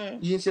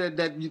 Mm-mm. You didn't see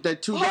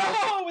that two guys?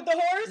 Oh, with the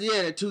horse?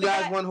 Yeah, the two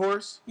guys, one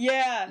horse.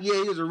 Yeah. Yeah,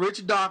 he was a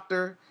rich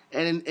doctor.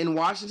 And in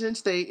Washington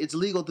State, it's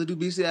legal to do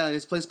bestiality in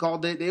this place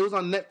called, it was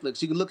on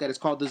Netflix. You can look at it. It's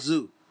called The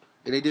Zoo.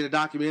 And they did a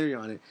documentary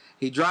on it.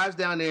 He drives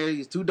down there. He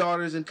has 2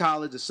 daughters in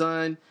college, a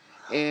son,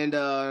 and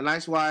a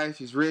nice wife.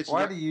 He's rich.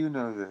 Why do you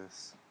know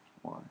this?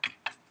 Why?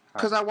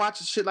 Because I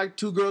watch shit like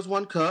 2 Girls,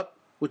 1 Cup,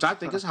 which I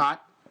think is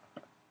hot.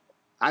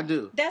 I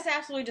do. That's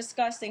absolutely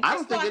disgusting. I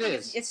don't think it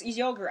is. It's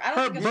yogurt. I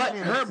don't think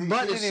her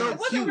butt is so cute. It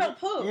wasn't real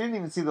poo. You didn't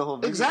even see the whole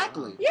video.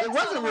 Exactly. Yeah, it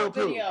wasn't real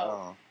poo.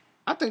 Oh.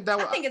 I think that.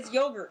 I think it's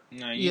yogurt.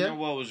 No, you Yeah. know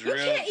what was You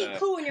real? can't eat The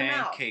poo in your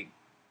mouth. pancake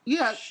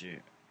Yeah.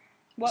 shit.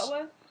 What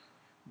was?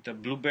 The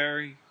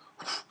blueberry.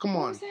 Come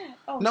What on. was that?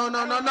 Oh,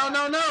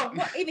 No.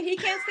 What, even he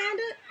can't stand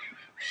it?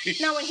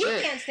 No, when he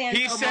Shit. can't stand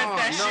He it. said on.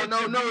 that No, shit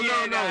no, to no, me,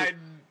 no, and no.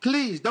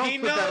 Please don't he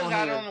put knows that on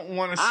I here. don't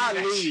want to see I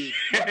that leave.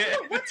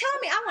 shit. What? Tell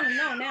me. I want to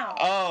know now.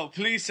 Oh,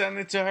 please send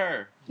it to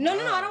her. No,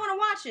 I don't want to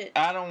watch it.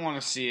 I don't want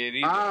to see it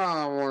either.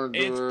 I don't want to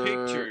do It's it.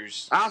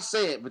 pictures. I'll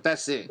say it, but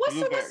that's it. What's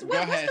the Blueberry. what's, Go what,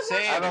 ahead, what's the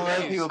say I it. don't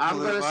let people I'm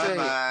pollute gonna my say it.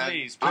 mind.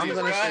 Please, I'm please,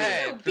 gonna go say it.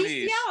 ahead,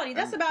 please. Bestiality.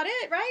 That's about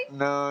it, right?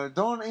 No,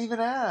 don't even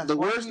ask. The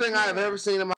Why worst do you thing I've care? ever seen in my